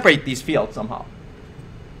to separate these fields somehow.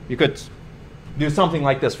 You could do something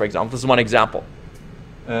like this, for example. This is one example.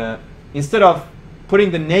 Instead of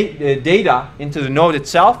putting the data into the node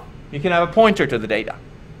itself, you can have a pointer to the data.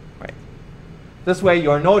 Right? This way,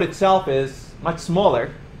 your node itself is much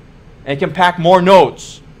smaller, and you can pack more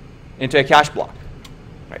nodes into a cache block.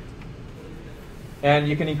 Right? And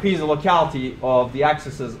you can increase the locality of the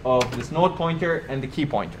accesses of this node pointer and the key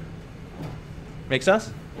pointer. Make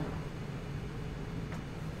sense?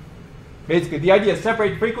 Basically, the idea is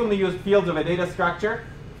separate frequently used fields of a data structure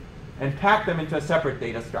and pack them into a separate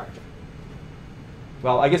data structure.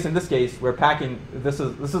 Well, I guess in this case, we're packing, this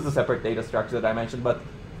is the separate data structure that I mentioned, but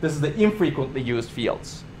this is the infrequently used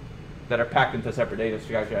fields that are packed into a separate data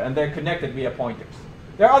structure, and they're connected via pointers.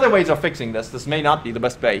 There are other ways of fixing this. This may not be the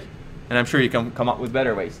best way, and I'm sure you can come up with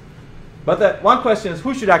better ways. But the one question is,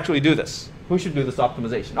 who should actually do this? Who should do this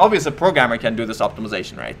optimization? Obviously, a programmer can do this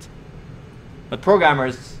optimization, right? But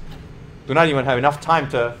programmers do not even have enough time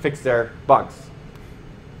to fix their bugs.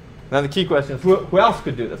 Then the key question is, who else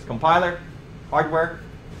could do this? Compiler? Hardware?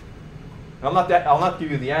 I'll not give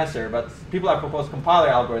you the answer, but people have proposed compiler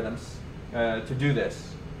algorithms to do this.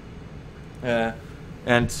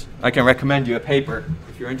 And I can recommend you a paper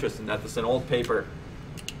if you're interested in that. It's an old paper.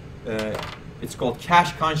 It's called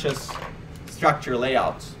Cache-Conscious Structure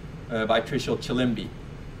Layout by Trishul Chilimbi.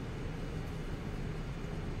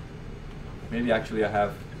 Maybe actually I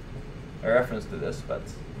have a reference to this, but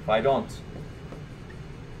if I don't,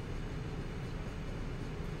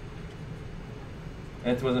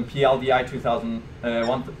 and it was in PLDI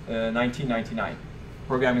 1999,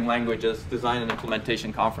 Programming Languages Design and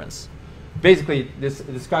Implementation Conference. Basically, this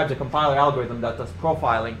describes a compiler algorithm that does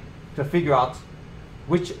profiling to figure out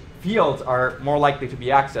which fields are more likely to be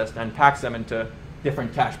accessed and packs them into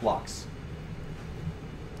different cache blocks.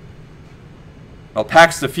 Well,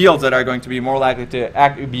 packs the fields that are going to be more likely to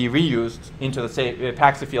be reused into the same,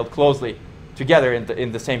 packs the field closely together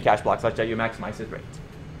in the same cache block such that you maximize hit rate.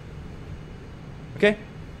 Okay?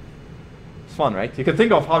 It's fun, right? You can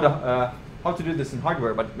think of how to do this in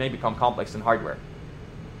hardware, but it may become complex in hardware.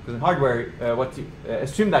 Because in hardware,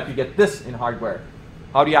 assume that you get this in hardware.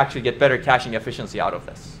 How do you actually get better caching efficiency out of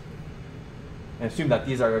this? And assume that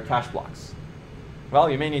these are your cache blocks. Well,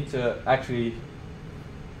 you may need to actually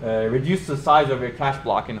reduce the size of your cache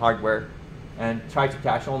block in hardware and try to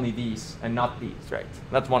cache only these and not these, right?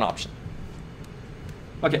 That's one option.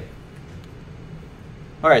 Okay.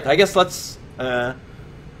 All right, I guess let's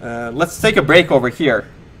take a break over here.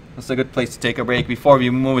 That's a good place to take a break before we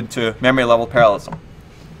move into memory level parallelism.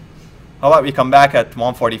 How about we come back at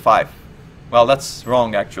 1:45? Well, that's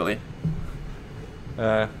wrong, actually.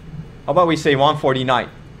 How about we say 1:49,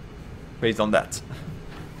 based on that?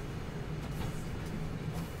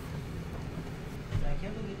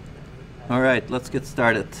 All right, let's get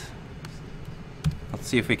started. Let's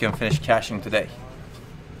see if we can finish caching today.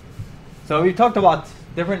 So we talked about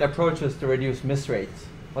different approaches to reduce miss rates.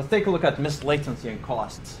 Let's take a look at missed latency and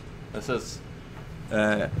costs. This is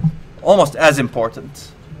almost as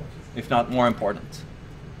important, if not more important.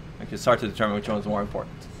 I can start to determine which one is more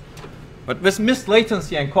important. But with missed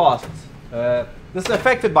latency and cost, this is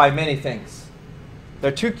affected by many things.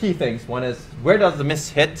 There are two key things. One is, where does the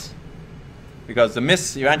miss hit? Because the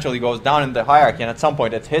miss eventually goes down in the hierarchy, and at some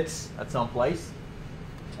point it hits at some place.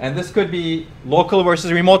 And this could be local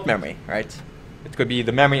versus remote memory, right? It could be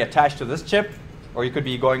the memory attached to this chip, or you could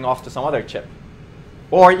be going off to some other chip.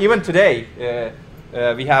 Or even today,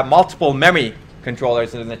 we have multiple memory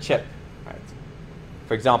controllers in the chip. Right?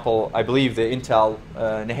 For example, I believe the Intel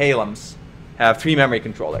Nehalem's have 3 memory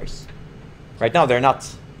controllers. Right now, they're not.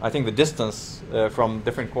 I think the distance from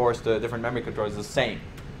different cores to different memory controllers is the same.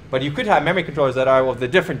 But you could have memory controllers that are of the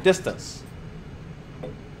different distance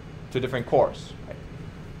to different cores. Right?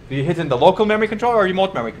 Do you hit in the local memory controller or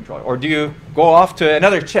remote memory controller? Or do you go off to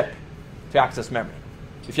another chip to access memory?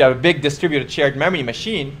 If you have a big distributed shared memory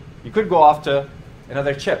machine, you could go off to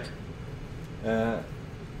another chip.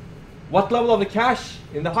 What level of the cache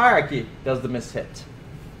in the hierarchy does the miss hit?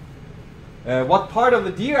 What part of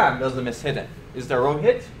the DRAM does the miss hit in? Is there row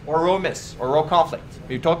hit or row miss or row conflict?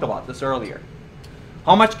 We talked about this earlier.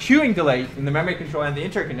 How much queuing delay in the memory controller and the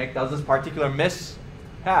interconnect does this particular miss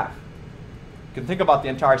have? You can think about the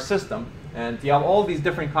entire system, and you have all these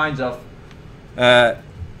different kinds of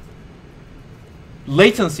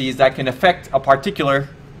latencies that can affect a particular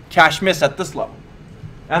cache miss at this level.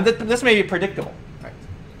 And this may be predictable. Right?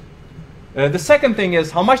 The second thing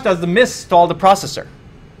is, how much does the miss stall the processor?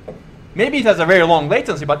 Maybe it has a very long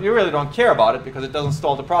latency, but you really don't care about it because it doesn't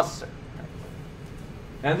stall the processor.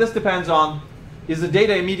 And this depends on, is the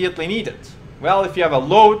data immediately needed? Well, if you have a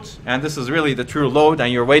load, and this is really the true load,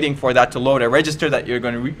 and you're waiting for that to load a register that you're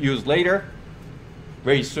going to use later,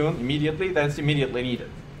 very soon, immediately, then it's immediately needed.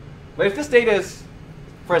 But if this data is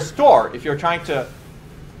for a store, if you're trying to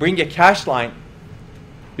bring a cache line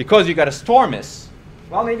because you got a store miss,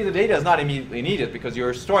 well, maybe the data is not immediately needed because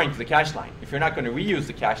you're storing to the cache line. If you're not going to reuse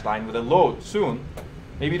the cache line with a load soon,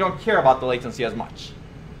 maybe you don't care about the latency as much.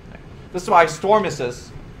 This is why store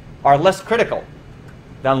misses are less critical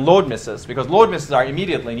than load misses, because load misses are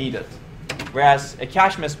immediately needed. Whereas a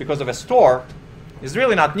cache miss because of a store is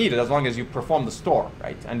really not needed as long as you perform the store,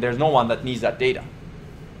 right? And there's no one that needs that data.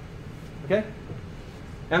 Okay?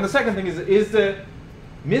 And the second thing is the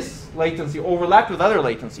miss latency overlapped with other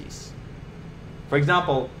latencies? For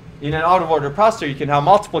example, in an out-of-order processor, you can have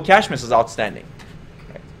multiple cache misses outstanding.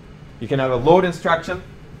 Right? You can have a load instruction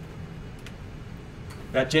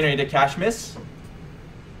that generate a cache miss,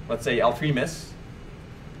 let's say L3 miss,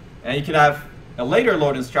 and you can have a later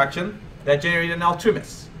load instruction that generated an L2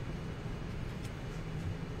 miss.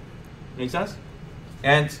 Make sense?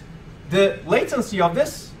 And the latency of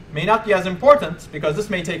this may not be as important because this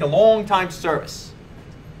may take a long time to service.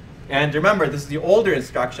 And remember, this is the older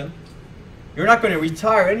instruction. You're not going to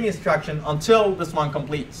retire any instruction until this one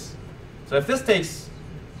completes. So if this takes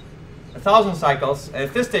 1,000 cycles, and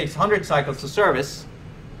if this takes 100 cycles to service,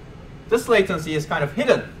 this latency is kind of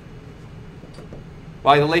hidden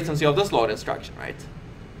by the latency of this load instruction, right?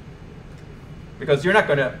 Because you're not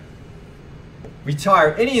going to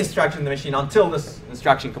retire any instruction in the machine until this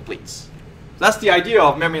instruction completes. So that's the idea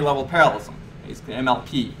of memory level parallelism, basically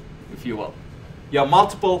MLP, if you will. You have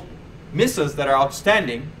multiple misses that are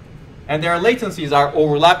outstanding, and their latencies are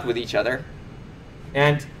overlapped with each other.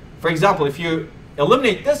 And for example, if you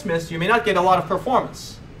eliminate this miss, you may not get a lot of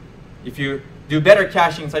performance. If you do better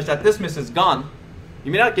caching such that this miss is gone,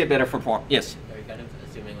 you may not get better performance. Yes? Are you kind of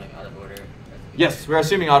assuming like out of order execution? Yes, we're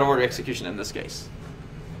assuming out of order execution in this case.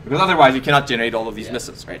 Because otherwise you cannot generate all of these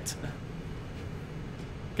misses, right?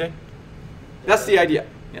 Okay? That's the idea.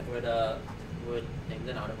 Yeah. Would things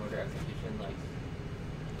in out of order execution like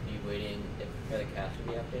be waiting for the cache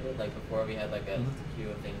to be updated? Like before we had like a queue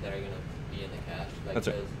of things that are going to be in the cache. Like That's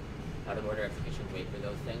right. does out of order execution wait for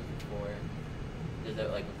those things before? Does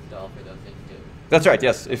it like install for those things too? That's right,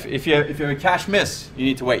 yes. If you have a cache miss, you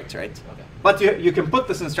need to wait, right? Okay. But you can put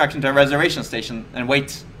this instruction to a reservation station and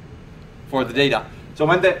wait for the data. So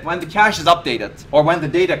when the cache is updated, or when the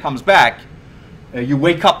data comes back, you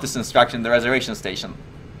wake up this instruction in the reservation station,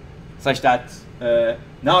 such that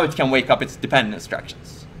now it can wake up its dependent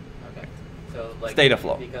instructions. Okay. So like data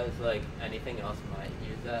flow. Because like anything else might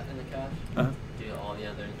use that in the cache. Do all the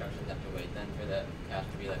other instructions have to wait then for the cache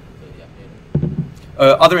to be like completely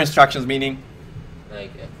updated? Other instructions meaning?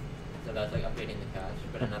 Like so that's like updating the cache,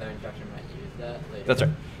 but another instruction might use that later. That's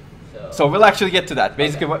right. So we'll actually get to that.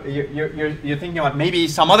 Basically, what you're thinking about, maybe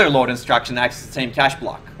some other load instruction acts as the same cache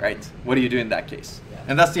block, right? What do you do in that case? Yeah.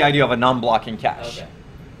 And that's the idea of a non-blocking cache. Okay.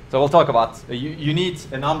 So we'll talk about, you need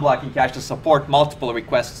a non-blocking cache to support multiple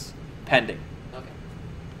requests pending. Okay.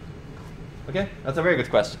 Okay, that's a very good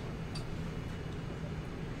question.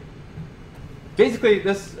 Basically,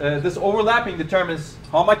 this overlapping determines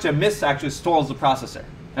how much a miss actually stalls the processor.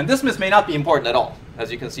 And this miss may not be important at all,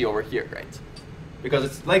 as you can see over here, right? Because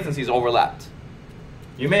its latency is overlapped.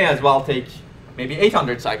 You may as well take maybe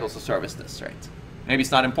 800 cycles to service this, right? Maybe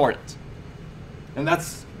it's not important. And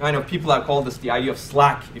that's kind of, people have called this the idea of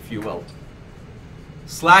slack, if you will.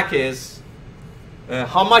 Slack is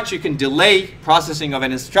how much you can delay processing of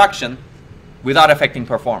an instruction without affecting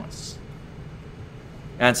performance.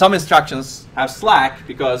 And some instructions have slack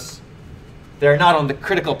because they're not on the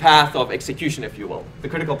critical path of execution, if you will. The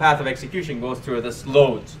critical path of execution goes through this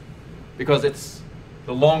load because it's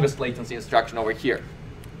the longest latency instruction over here.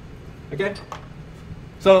 Okay?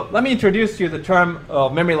 So let me introduce to you the term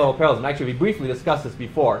of memory level parallelism. Actually, we briefly discussed this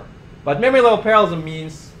before. But memory level parallelism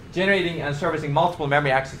means generating and servicing multiple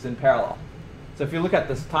memory accesses in parallel. So if you look at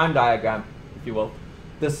this time diagram, if you will,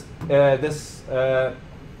 this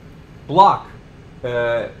block,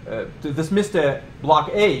 this miss to block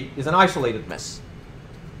A is an isolated miss.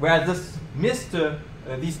 Whereas this miss to,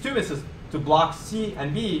 these two misses to block C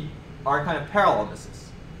and B are kind of parallel misses.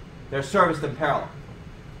 They're serviced in parallel.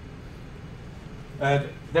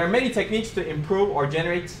 There are many techniques to improve or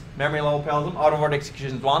generate memory level parallelism. Out-of-order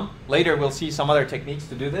execution is one. Later we'll see some other techniques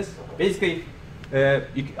to do this. Basically,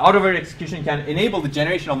 out-of-order execution can enable the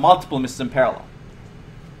generation of multiple misses in parallel.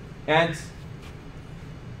 And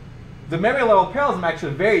the memory level parallelism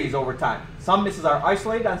actually varies over time. Some misses are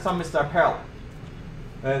isolated and some misses are parallel.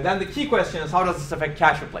 Then the key question is, how does this affect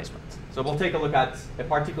cache replacement? So we'll take a look at a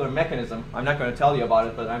particular mechanism. I'm not going to tell you about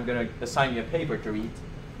it, but I'm going to assign you a paper to read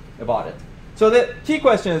about it. So the key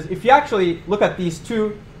question is, if you actually look at these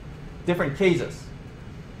two different cases,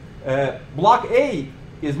 block A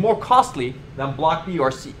is more costly than block B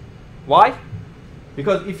or C. Why?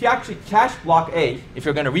 Because if you actually cache block A, if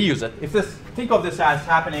you're going to reuse it, think of this as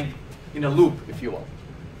happening in a loop, if you will.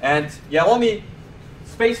 And you have only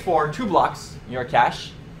space for 2 blocks in your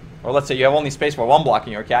cache, or let's say you have only space for 1 block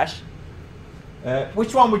in your cache.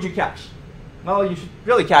 Which one would you cache? Well, you should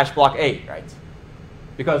really cache block A, right?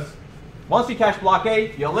 Because once you cache block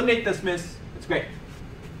A, you eliminate this miss, it's great.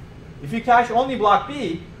 If you cache only block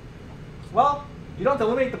B, well, you don't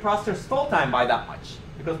eliminate the processor stall time by that much,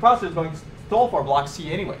 because the processor is going to stall for block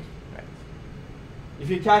C anyway. Right? If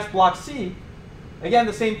you cache block C, again,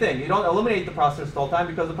 the same thing. You don't eliminate the processor stall time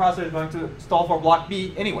because the processor is going to stall for block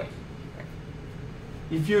B anyway. Right?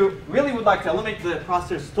 If you really would like to eliminate the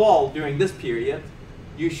processor stall during this period,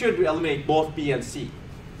 you should eliminate both B and C.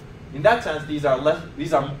 In that sense, these are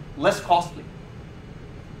less costly.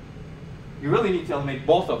 You really need to eliminate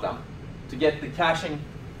both of them to get the caching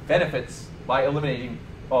benefits by eliminating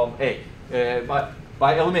A. To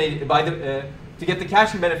get the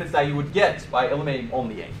caching benefits that you would get by eliminating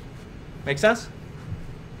only A. Make sense?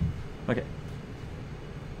 Okay.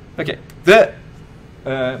 Okay.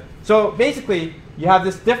 So basically, you have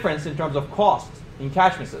this difference in terms of cost in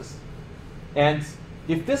cache misses. And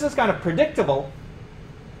if this is kind of predictable,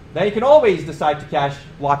 then you can always decide to cache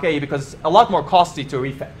block A because it's a lot more costly to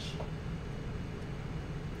refetch.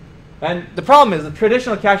 And the problem is the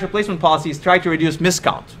traditional cache replacement policies try to reduce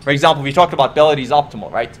miscount. For example, we talked about Bellidy's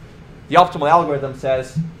optimal, right? The optimal algorithm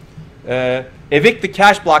says evict the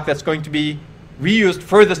cache block that's going to be reused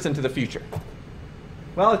furthest into the future.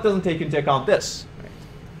 Well, it doesn't take into account this. Right?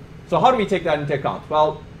 So how do we take that into account?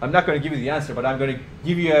 Well, I'm not going to give you the answer, but I'm going to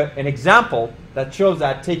give you an example that shows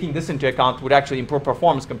that taking this into account would actually improve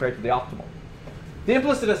performance compared to the optimal. The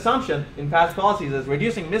implicit assumption in past policies is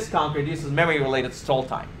reducing miscount reduces memory-related stall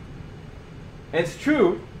time. And it's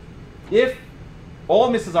true if all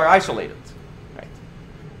misses are isolated. Right?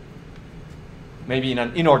 Maybe in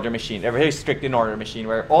an in-order machine, a very strict in-order machine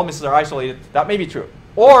where all misses are isolated, that may be true.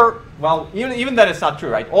 Or, well, even that it's not true,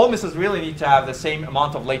 right? All misses really need to have the same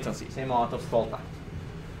amount of latency, same amount of stall time.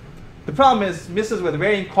 The problem is misses with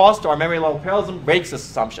varying cost or memory level parallelism breaks this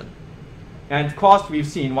assumption. And cost, we've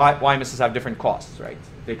seen why misses have different costs, right?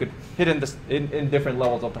 They could hit in different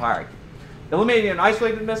levels of the hierarchy. Eliminating an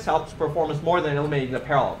isolated miss helps performance more than eliminating the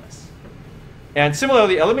parallel miss. And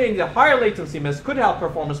similarly, eliminating the higher latency miss could help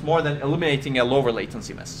performance more than eliminating a lower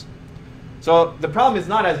latency miss. So the problem is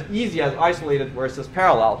not as easy as isolated versus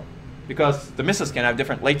parallel, because the misses can have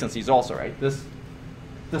different latencies also, right? This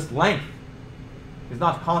length is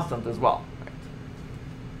not constant as well.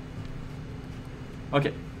 Right?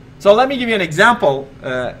 Okay, so let me give you an example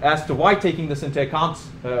as to why taking this into account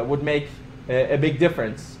would make a big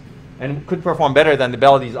difference and could perform better than the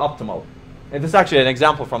Bellidy's optimal. And this is actually an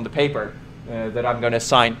example from the paper that I'm going to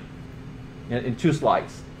assign in 2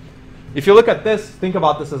 slides. If you look at this, think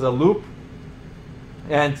about this as a loop.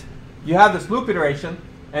 And you have this loop iteration.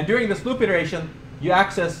 And during this loop iteration, you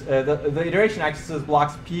access, the iteration accesses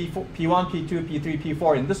blocks P1, P2, P3,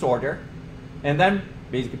 P4 in this order. And then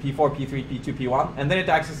basically P4, P3, P2, P1. And then it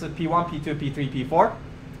accesses P1, P2, P3, P4.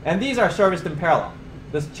 And these are serviced in parallel.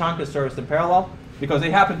 This chunk is serviced in parallel because they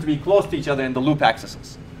happen to be close to each other in the loop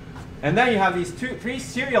accesses. And then you have these 3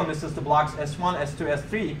 serial misses to blocks S1, S2,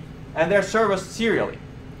 S3, and they're serviced serially.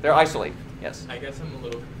 They're isolated. Yes? I guess I'm a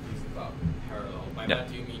little confused about parallel. By that,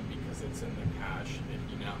 do you mean because it's in the cache that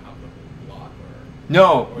you now have the whole block?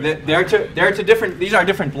 No, they're to different, these are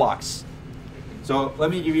different blocks. So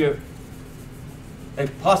let me give you a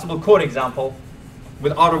possible code example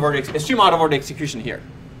with assume out-of-order execution here.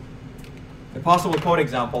 A possible code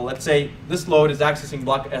example, let's say this load is accessing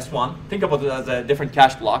block S1. Think about it as a different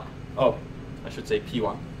cache block. Oh, I should say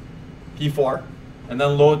P1, P4, and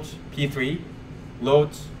then load P3, load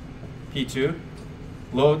P2,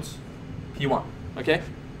 load P1, okay?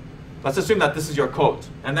 Let's assume that this is your code,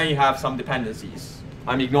 and then you have some dependencies.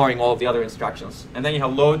 I'm ignoring all of the other instructions. And then you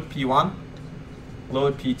have load P1,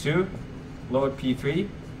 load P2, load P3,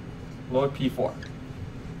 load P4.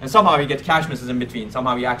 And somehow you get cache misses in between.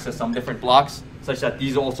 Somehow you access some different blocks such that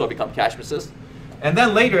these also become cache misses. And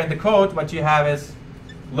then later in the code, what you have is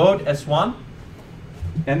load S1.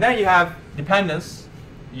 And then you have dependence.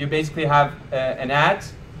 You basically have an add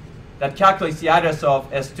that calculates the address of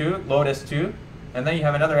S2, load S2, and then you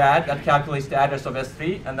have another add that calculates the address of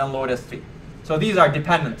S3 and then load S3. So these are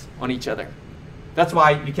dependent on each other. That's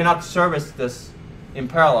why you cannot service this in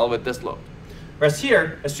parallel with this load. Whereas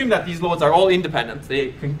here, assume that these loads are all independent.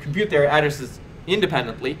 They can compute their addresses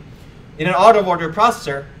independently. In an out-of-order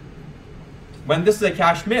processor, when this is a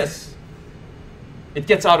cache miss, it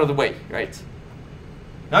gets out of the way, right?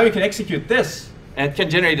 Now you can execute this, and it can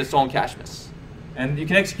generate its own cache miss. And you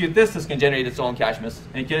can execute this, this can generate its own cache miss.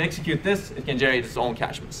 And you can execute this, it can generate its own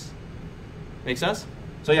cache miss. Make sense?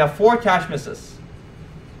 So you have 4 cache misses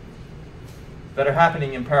that are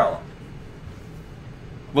happening in parallel.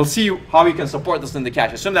 We'll see how we can support this in the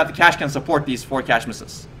cache. Assume that the cache can support these 4 cache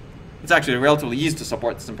misses. It's actually relatively easy to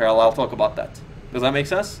support this in parallel. I'll talk about that. Does that make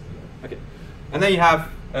sense? Okay. And then you have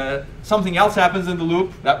something else happens in the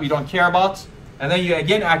loop that we don't care about. And then you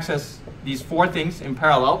again access these 4 things in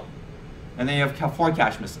parallel. And then you have 4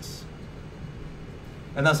 cache misses.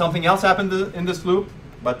 And then something else happened in this loop,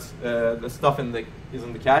 but the stuff is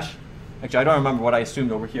in the cache. Actually, I don't remember what I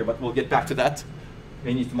assumed over here, but we'll get back to that.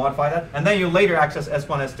 You need to modify that. And then you later access S1,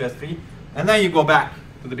 S2, S3. And then you go back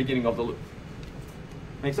to the beginning of the loop.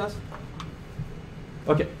 Make sense?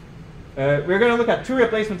 OK. We're going to look at 2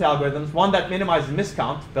 replacement algorithms. One that minimizes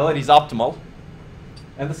miscount, validity is optimal.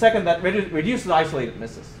 And the second that reduces isolated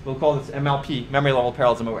misses. We'll call this MLP, memory level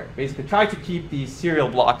parallelism aware. Basically, try to keep these serial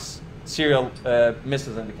blocks, serial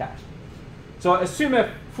misses in the cache. So assume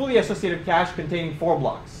a fully associated cache containing 4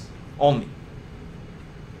 blocks only.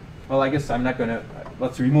 Well, I guess I'm not going to.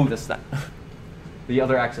 Let's remove this then. The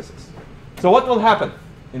other accesses. So what will happen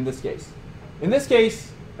in this case? In this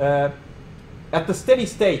case, at the steady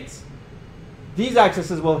state, these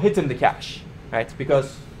accesses will hit in the cache, right?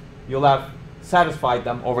 Because you'll have satisfied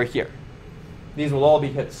them over here. These will all be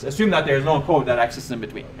hits. Assume that there's no code that accesses in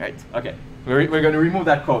between, right? Okay, we're going to remove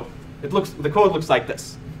that code. The code looks like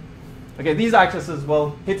this. Okay, these accesses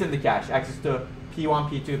will hit in the cache, access to P1,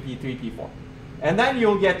 P2, P3, P4. And then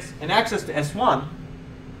you'll get an access to S1,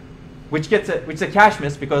 which is a cache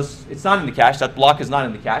miss because it's not in the cache. That block is not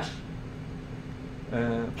in the cache.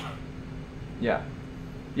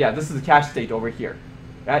 Yeah, this is the cache state over here.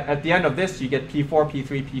 At the end of this, you get P4,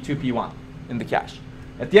 P3, P2, P1 in the cache.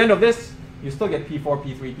 At the end of this, you still get P4,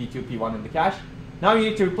 P3, P2, P1 in the cache. Now you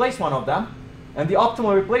need to replace one of them. And the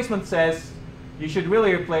optimal replacement says you should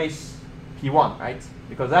really replace P1, right?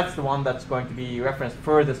 Because that's the one that's going to be referenced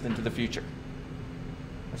furthest into the future.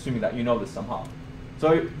 Assuming that you know this somehow.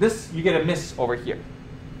 So this, you get a miss over here.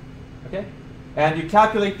 Okay? And you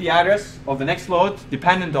calculate the address of the next load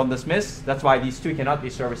dependent on this miss. That's why these 2 cannot be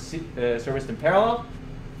serviced in parallel.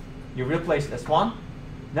 You replace S1.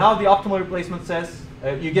 Now the optimal replacement says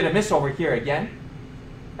you get a miss over here again.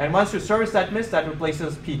 And once you service that miss, that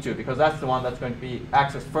replaces P2, because that's the one that's going to be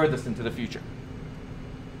accessed furthest into the future.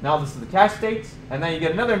 Now this is the cache state. And then you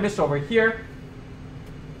get another miss over here.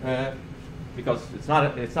 Because it's not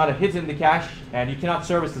a hit in the cache, and you cannot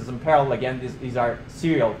service this in parallel again. These are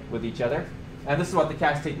serial with each other. And this is what the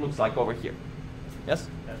cache state looks like over here. Yes?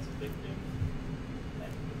 That's a big thing. Like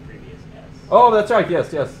the previous S. Oh, that's right.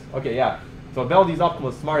 Yes. OK, yeah. So Veldy's optimal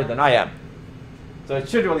is smarter than I am. So it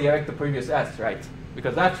should really affect the previous S, right?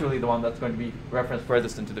 Because that's really the one that's going to be referenced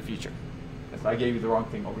furthest into the future. Yes, I gave you the wrong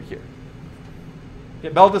thing over here. Okay,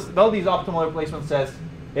 Veldy's optimal replacement says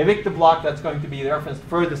evict the block that's going to be referenced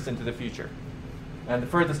furthest into the future. And the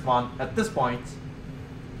furthest one at this point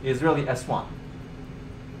is really S1.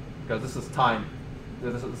 Because this is time.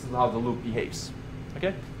 This is how the loop behaves.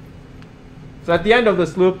 Okay? So at the end of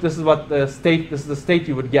this loop, this is what the state. This is the state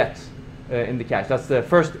you would get in the cache. That's the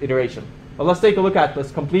first iteration. Well, let's take a look at.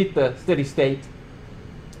 Let's complete the steady state.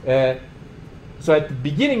 So at the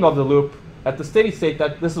beginning of the loop, at the steady state,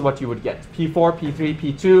 this is what you would get: P4, P3,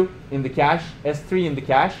 P2 in the cache, S3 in the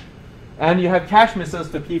cache, and you have cache misses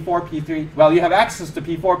to P4, P3. Well, you have access to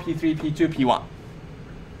P4, P3, P2, P1.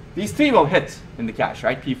 These 3 will hit in the cache,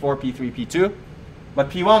 right? P4, P3, P2. But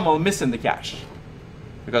P1 will miss in the cache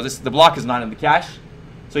because the block is not in the cache.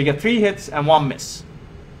 So you get 3 hits and 1 miss.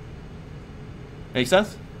 Make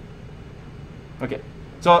sense? OK.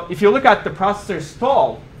 So if you look at the processor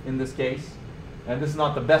stall in this case, and this is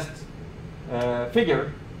not the best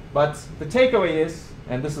figure, but the takeaway is,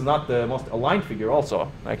 and this is not the most aligned figure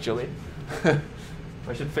also, actually.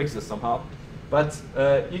 I should fix this somehow. But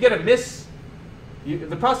you get a miss.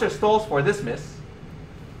 The processor stalls for this miss.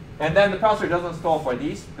 And then the processor doesn't stall for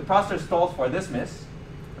these. The processor stalls for this miss.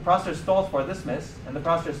 The processor stalls for this miss. And the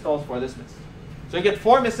processor stalls for this miss. So you get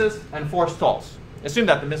 4 misses and 4 stalls. Assume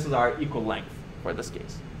that the misses are equal length for this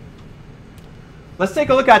case. Let's take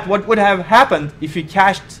a look at what would have happened if you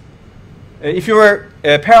cached, if you were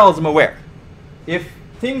parallelism aware. If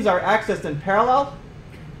things are accessed in parallel,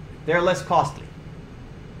 they're less costly.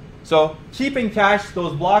 So keep in cache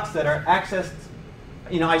those blocks that are accessed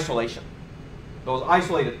in isolation. Those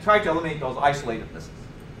isolated, try to eliminate those isolated misses.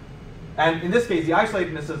 And in this case, the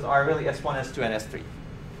isolated misses are really S1, S2, and S3.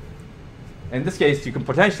 In this case, you can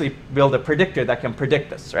potentially build a predictor that can predict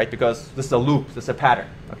this, right? Because this is a loop, this is a pattern.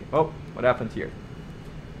 Okay. Oh, what happened here?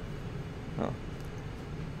 Oh.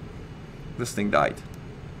 This thing died.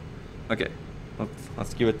 Okay,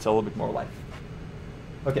 let's give it a little bit more life.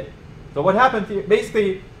 Okay, so what happened here,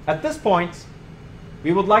 basically, at this point,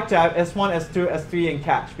 we would like to have S1, S2, S3 in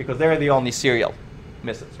cache, because they're the only serial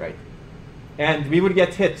misses, right? And we would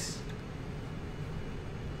get hits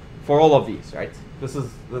for all of these, right? This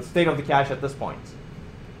is the state of the cache at this point.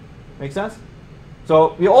 Make sense?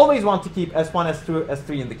 So we always want to keep S1, S2,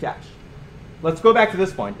 S3 in the cache. Let's go back to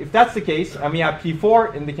this point. If that's the case, and we have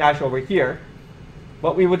P4 in the cache over here,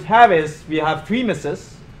 what we would have is we have 3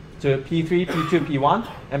 misses to P3, P2, P1,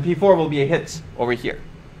 and P4 will be a hit over here.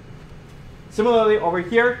 Similarly, over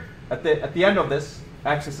here, at the end of this,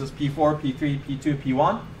 axis is P4, P3, P2,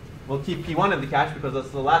 P1. We'll keep P1 in the cache because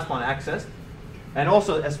that's the last one accessed. And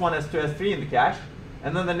also S1, S2, S3 in the cache.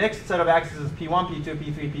 And then the next set of axes is P1, P2,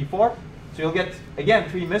 P3, P4. So you'll get, again,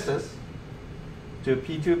 3 misses to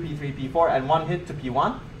P2, P3, P4, and 1 hit to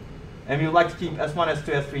P1. And we would like to keep S1,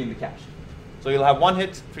 S2, S3 in the cache. So you'll have 1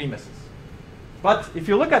 hit, 3 misses. But if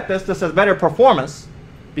you look at this, this has better performance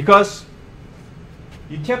because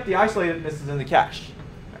you kept the isolated misses in the cache.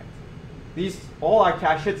 Right? These all are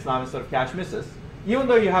cache hits now instead of cache misses. Even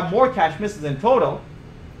though you have more cache misses in total,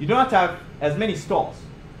 you do not have as many stalls.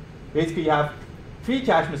 Basically, you have 3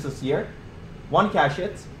 cache misses here, 1 cache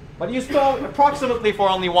hit, but you stall approximately for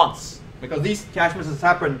only once because these cache misses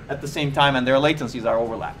happen at the same time and their latencies are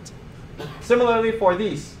overlapped. Similarly for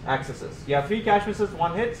these axes, you have 3 cache misses,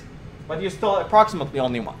 1 hit, but you stall approximately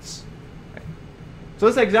only once. Right? So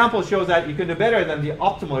this example shows that you can do better than the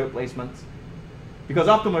optimal replacement because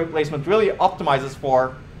optimal replacement really optimizes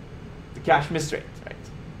for the cache miss rate. Right?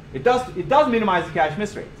 It does minimize the cache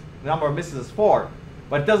miss rate. The number of misses is 4,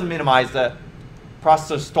 but it doesn't minimize the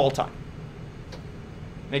processor stall time.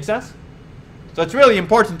 Make sense? So it's really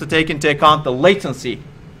important to take into account the latency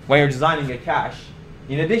when you're designing a cache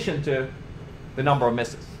in addition to the number of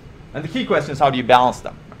misses. And the key question is how do you balance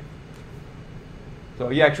them? Right? So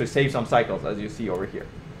you actually save some cycles as you see over here.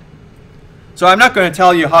 So I'm not going to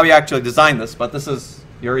tell you how you actually design this, but this is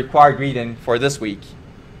your required reading for this week.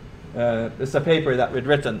 This is a paper that we'd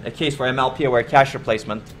written, a case for MLP aware cache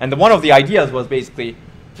replacement. And one of the ideas was basically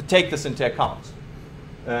to take this into account.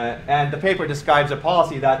 And the paper describes a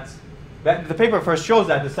policy that the paper first shows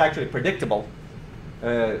that it's actually predictable,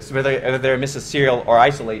 so whether they're misses serial or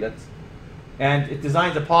isolated. And it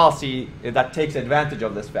designs a policy that takes advantage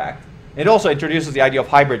of this fact. It also introduces the idea of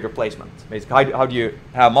hybrid replacement. Basically, how do you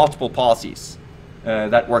have multiple policies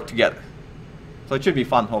that work together? So it should be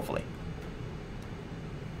fun, hopefully.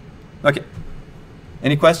 Okay.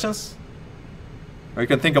 Any questions? Or you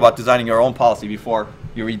can think about designing your own policy before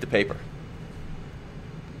you read the paper.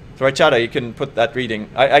 So Rachada, you can put that reading.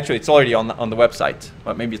 Actually, it's already on the website,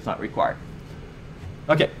 but maybe it's not required.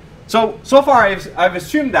 Okay. So far I've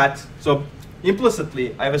assumed that. So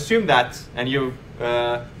implicitly, I've assumed that, and you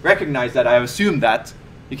recognize that I've assumed that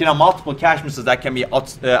you can have multiple cache misses that can be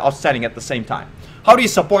outstanding at the same time. How do you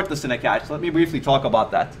support this in a cache? So let me briefly talk about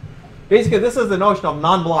that. Basically, this is the notion of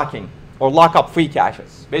non-blocking or lockup-free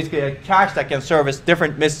caches. Basically, a cache that can service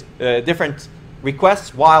different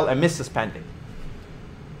requests while a miss is pending.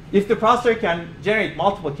 If the processor can generate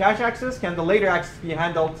multiple cache access, can the later access be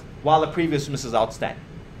handled while the previous miss is outstanding?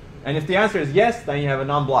 And if the answer is yes, then you have a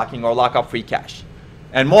non-blocking or lockup-free cache.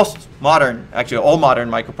 And most modern, actually all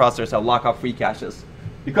modern microprocessors have lockup-free caches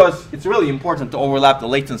because it's really important to overlap the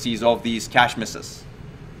latencies of these cache misses.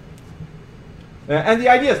 And the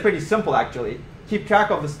idea is pretty simple, actually. Keep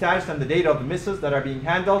track of the status and the data of the misses that are being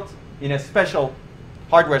handled in a special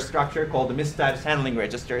hardware structure called the miss status handling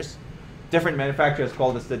registers. Different manufacturers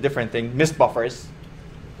call this the different thing. Miss buffers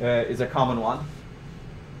is a common one.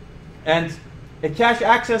 And a cache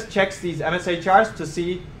access checks these MSHRs to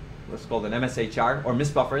see, what's called an MSHR, or miss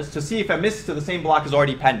buffers, to see if a miss to the same block is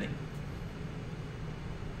already pending.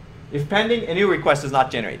 If pending, a new request is not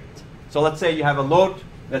generated. So let's say you have a load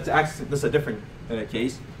that's accessing, this is a different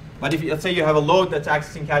case, but if let's say you have a load that's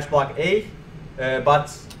accessing cache block A,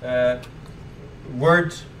 but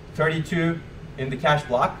word 32 in the cache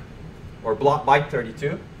block, or block byte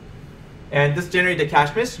 32, and this generated a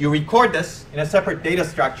cache miss, you record this in a separate data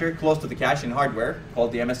structure close to the cache in hardware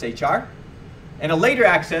called the MSHR. And a later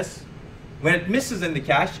access, when it misses in the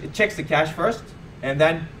cache, it checks the cache first, and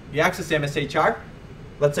then you access the MSHR,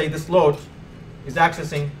 let's say this load is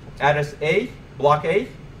accessing address A, block A,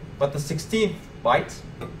 but the 16th byte,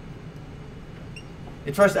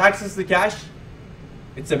 it first accesses the cache,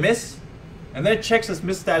 it's a miss, and then it checks this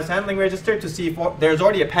miss status handling register to see if there's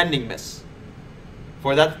already a pending miss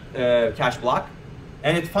for that cache block.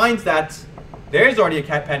 And it finds that there is already a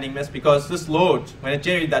pending miss because this load, when it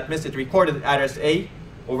generated that miss, it recorded address A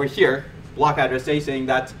over here, block address A, saying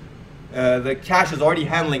that the cache is already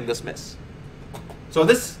handling this miss. So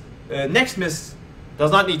this next miss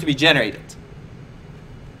does not need to be generated.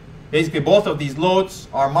 Basically, both of these loads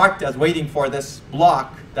are marked as waiting for this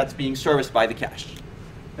block that's being serviced by the cache.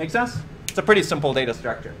 Make sense? It's a pretty simple data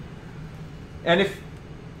structure. And if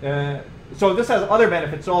so this has other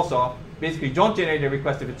benefits also. Basically, don't generate a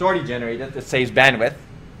request if it's already generated. It saves bandwidth.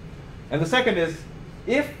 And the second is,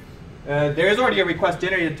 if there is already a request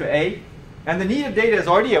generated to A, and the needed data is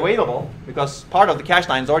already available, because part of the cache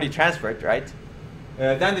line is already transferred, right?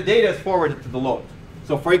 Then the data is forwarded to the load.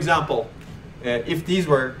 So for example, if these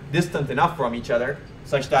were distant enough from each other,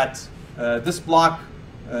 such that this block,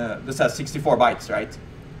 this has 64 bytes, right?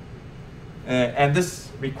 And this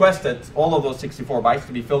requested all of those 64 bytes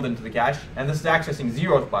to be filled into the cache, and this is accessing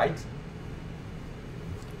 0th byte.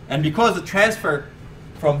 And because the transfer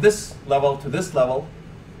from this level to this level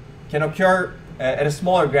can occur at a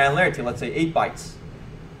smaller granularity, let's say 8 bytes,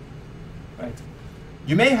 right?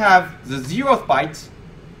 You may have the 0th byte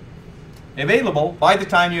available by the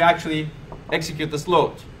time you actually execute this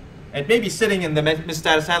load. It may be sitting in the miss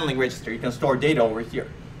status handling register. You can store data over here.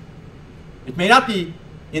 It may not be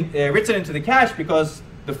written into the cache because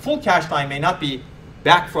the full cache line may not be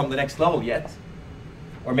back from the next level yet,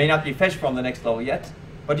 or may not be fetched from the next level yet,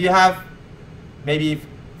 but you have maybe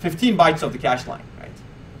 15 bytes of the cache line, right?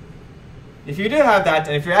 If you do have that,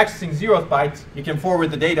 and if you're accessing 0th byte, you can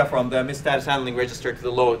forward the data from the miss status handling register to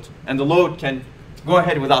the load, and the load can go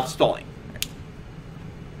ahead without stalling.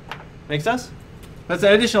 Make sense? That's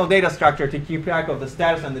an additional data structure to keep track of the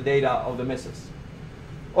status and the data of the misses.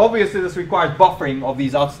 Obviously, this requires buffering of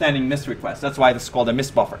these outstanding miss requests. That's why this is called a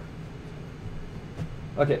miss buffer.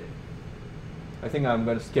 Okay. I think I'm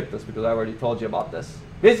going to skip this because I already told you about this.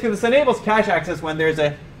 Basically, this enables cache access when there's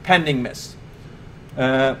a pending miss.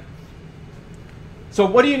 So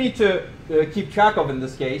what do you need to keep track of in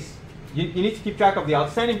this case? You need to keep track of the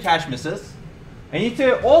outstanding cache misses. And you need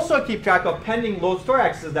to also keep track of pending load store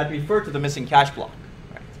accesses that refer to the missing cache block.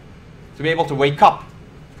 Right? To be able to wake up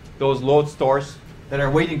those load stores that are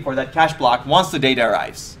waiting for that cache block once the data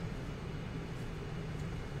arrives.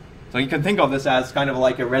 So you can think of this as kind of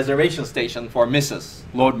like a reservation station for misses,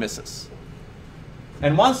 load misses.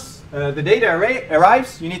 And once the data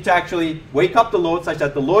arrives, you need to actually wake up the load such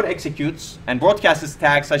that the load executes and broadcasts its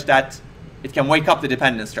tag such that it can wake up the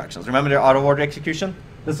dependent instructions. Remember the out-of-order execution?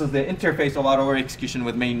 This is the interface of out-of-order execution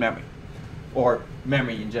with main memory, or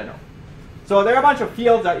memory in general. So there are a bunch of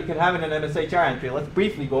fields that you can have in an MSHR entry. Let's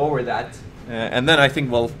briefly go over that. And then I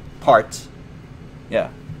think we'll part. Yeah.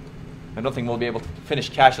 I don't think we'll be able to finish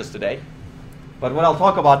caches today. But what I'll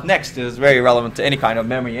talk about next is very relevant to any kind of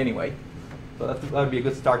memory anyway. So that would be a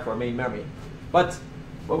good start for main memory. But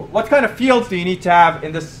what kind of fields do you need to have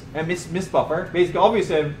in this miss buffer? Basically,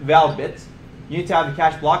 obviously a val bit. You need to have the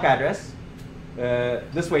cache block address.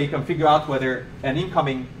 This way you can figure out whether an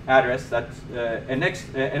incoming address that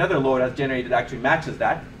another load has generated actually matches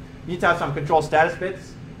that. You need to have some control status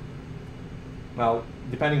bits. Well,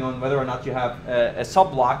 depending on whether or not you have a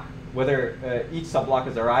sub-block, whether each sub-block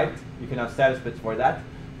has arrived, you can have status bits for that.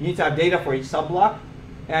 You need to have data for each sub-block.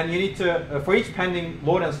 And you need to, for each pending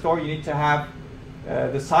load and store, you need to have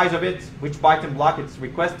the size of it, which byte and block it's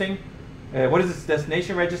requesting, what is its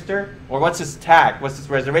destination register, or what's its tag, what's its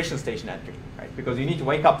reservation station entry, right? Because you need to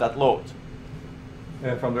wake up that load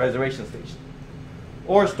from the reservation station.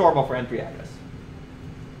 Or store buffer entry address.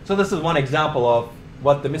 So this is one example of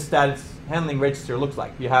what the miss status handling register looks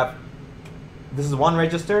like. You have, this is one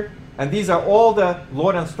register, and these are all the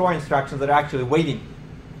load and store instructions that are actually waiting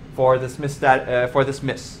for this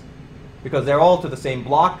miss, because they're all to the same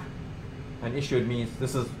block, and issued means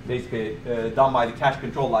this is basically done by the cache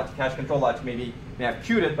control latch. Cache control latch may have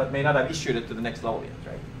queued it, but may not have issued it to the next level yet,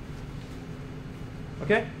 right?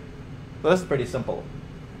 Okay, so this is pretty simple,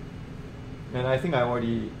 and I think I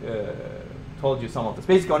already told you some of this.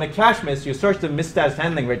 Basically, on a cache miss, you search the miss status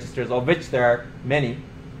handling registers, of which there are many.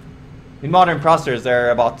 In modern processors, there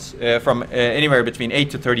are about from anywhere between 8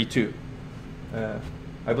 to 32.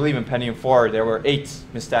 I believe in Pentium 4 there were 8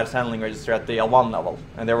 miss status handling registers at the L1 level,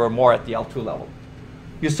 and there were more at the L2 level.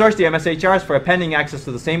 You search the MSHRs for a pending access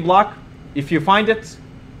to the same block. If you find it,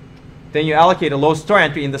 then you allocate a load store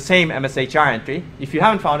entry in the same MSHR entry. If you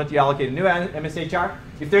haven't found it, you allocate a new MSHR,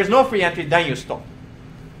 If there's no free entry, then you stall.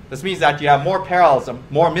 This means that you have more parallelism,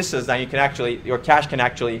 more misses than you can actually, your cache can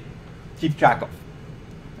actually keep track of.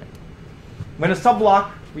 When a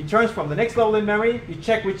subblock returns from the next level in memory, you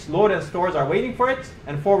check which load and stores are waiting for it,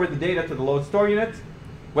 and forward the data to the load store unit,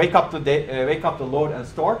 wake up the load and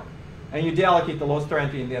store, and you deallocate the load store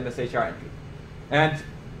entry in the MSHR entry. And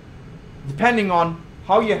depending on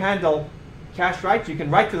how you handle cache writes, you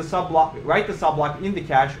can write the subblock in the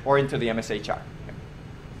cache or into the MSHR.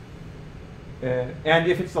 And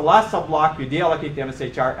if it's the last subblock, you deallocate the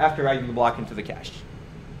MSHR after writing the block into the cache,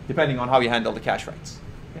 depending on how you handle the cache writes.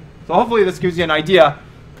 Okay. So hopefully this gives you an idea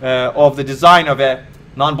of the design of a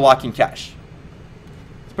non-blocking cache.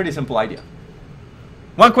 It's a pretty simple idea.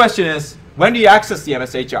 One question is, when do you access the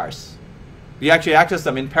MSHRs? Do you actually access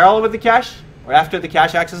them in parallel with the cache, or after the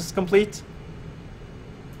cache access is complete?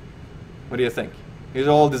 What do you think? These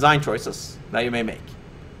are all design choices that you may make.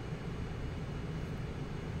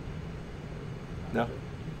 No?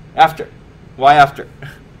 After. Why after?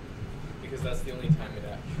 Because that's the only time it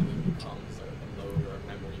actually becomes a load or a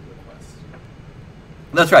memory request.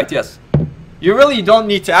 That's right, yes. You really don't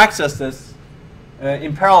need to access this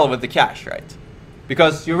in parallel with the cache, right?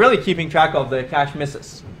 Because you're really keeping track of the cache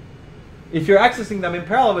misses. If you're accessing them in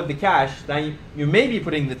parallel with the cache, then you may be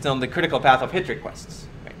putting it on the critical path of hit requests.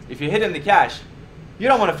 Right? If you hit in the cache, you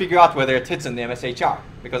don't want to figure out whether it hits in the MSHR,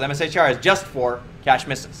 because MSHR is just for cache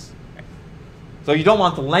misses. Right? So you don't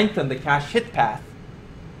want to lengthen the cache hit path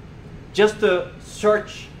just to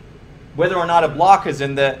search whether or not a block is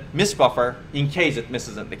in the miss buffer in case it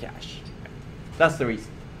misses in the cache. Right? That's the reason.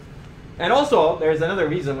 And also, there's another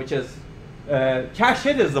reason, which is cache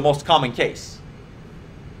hit is the most common case.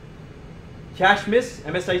 Cache miss,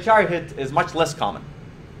 MSHR hit is much less common.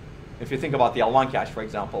 If you think about the L1 cache, for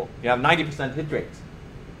example, you have 90% hit rate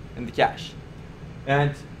in the cache.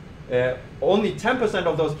 And only 10%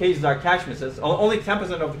 of those cases are cache misses. Only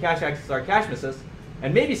 10% of the cache accesses are cache misses.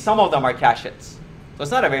 And maybe some of them are cache hits. So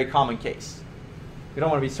it's not a very common case. You don't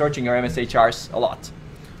want to be searching your MSHRs a lot.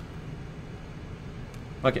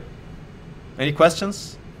 OK. Any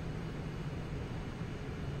questions?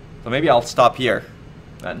 So maybe I'll stop here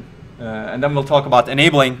then. And then we'll talk about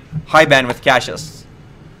enabling high bandwidth caches.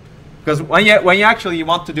 Because when you actually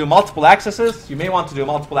want to do multiple accesses, you may want to do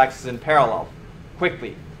multiple accesses in parallel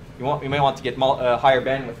quickly. You may want to get higher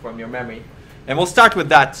bandwidth from your memory. And we'll start with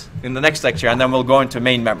that in the next lecture, and then we'll go into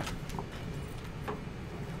main memory.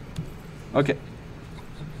 OK.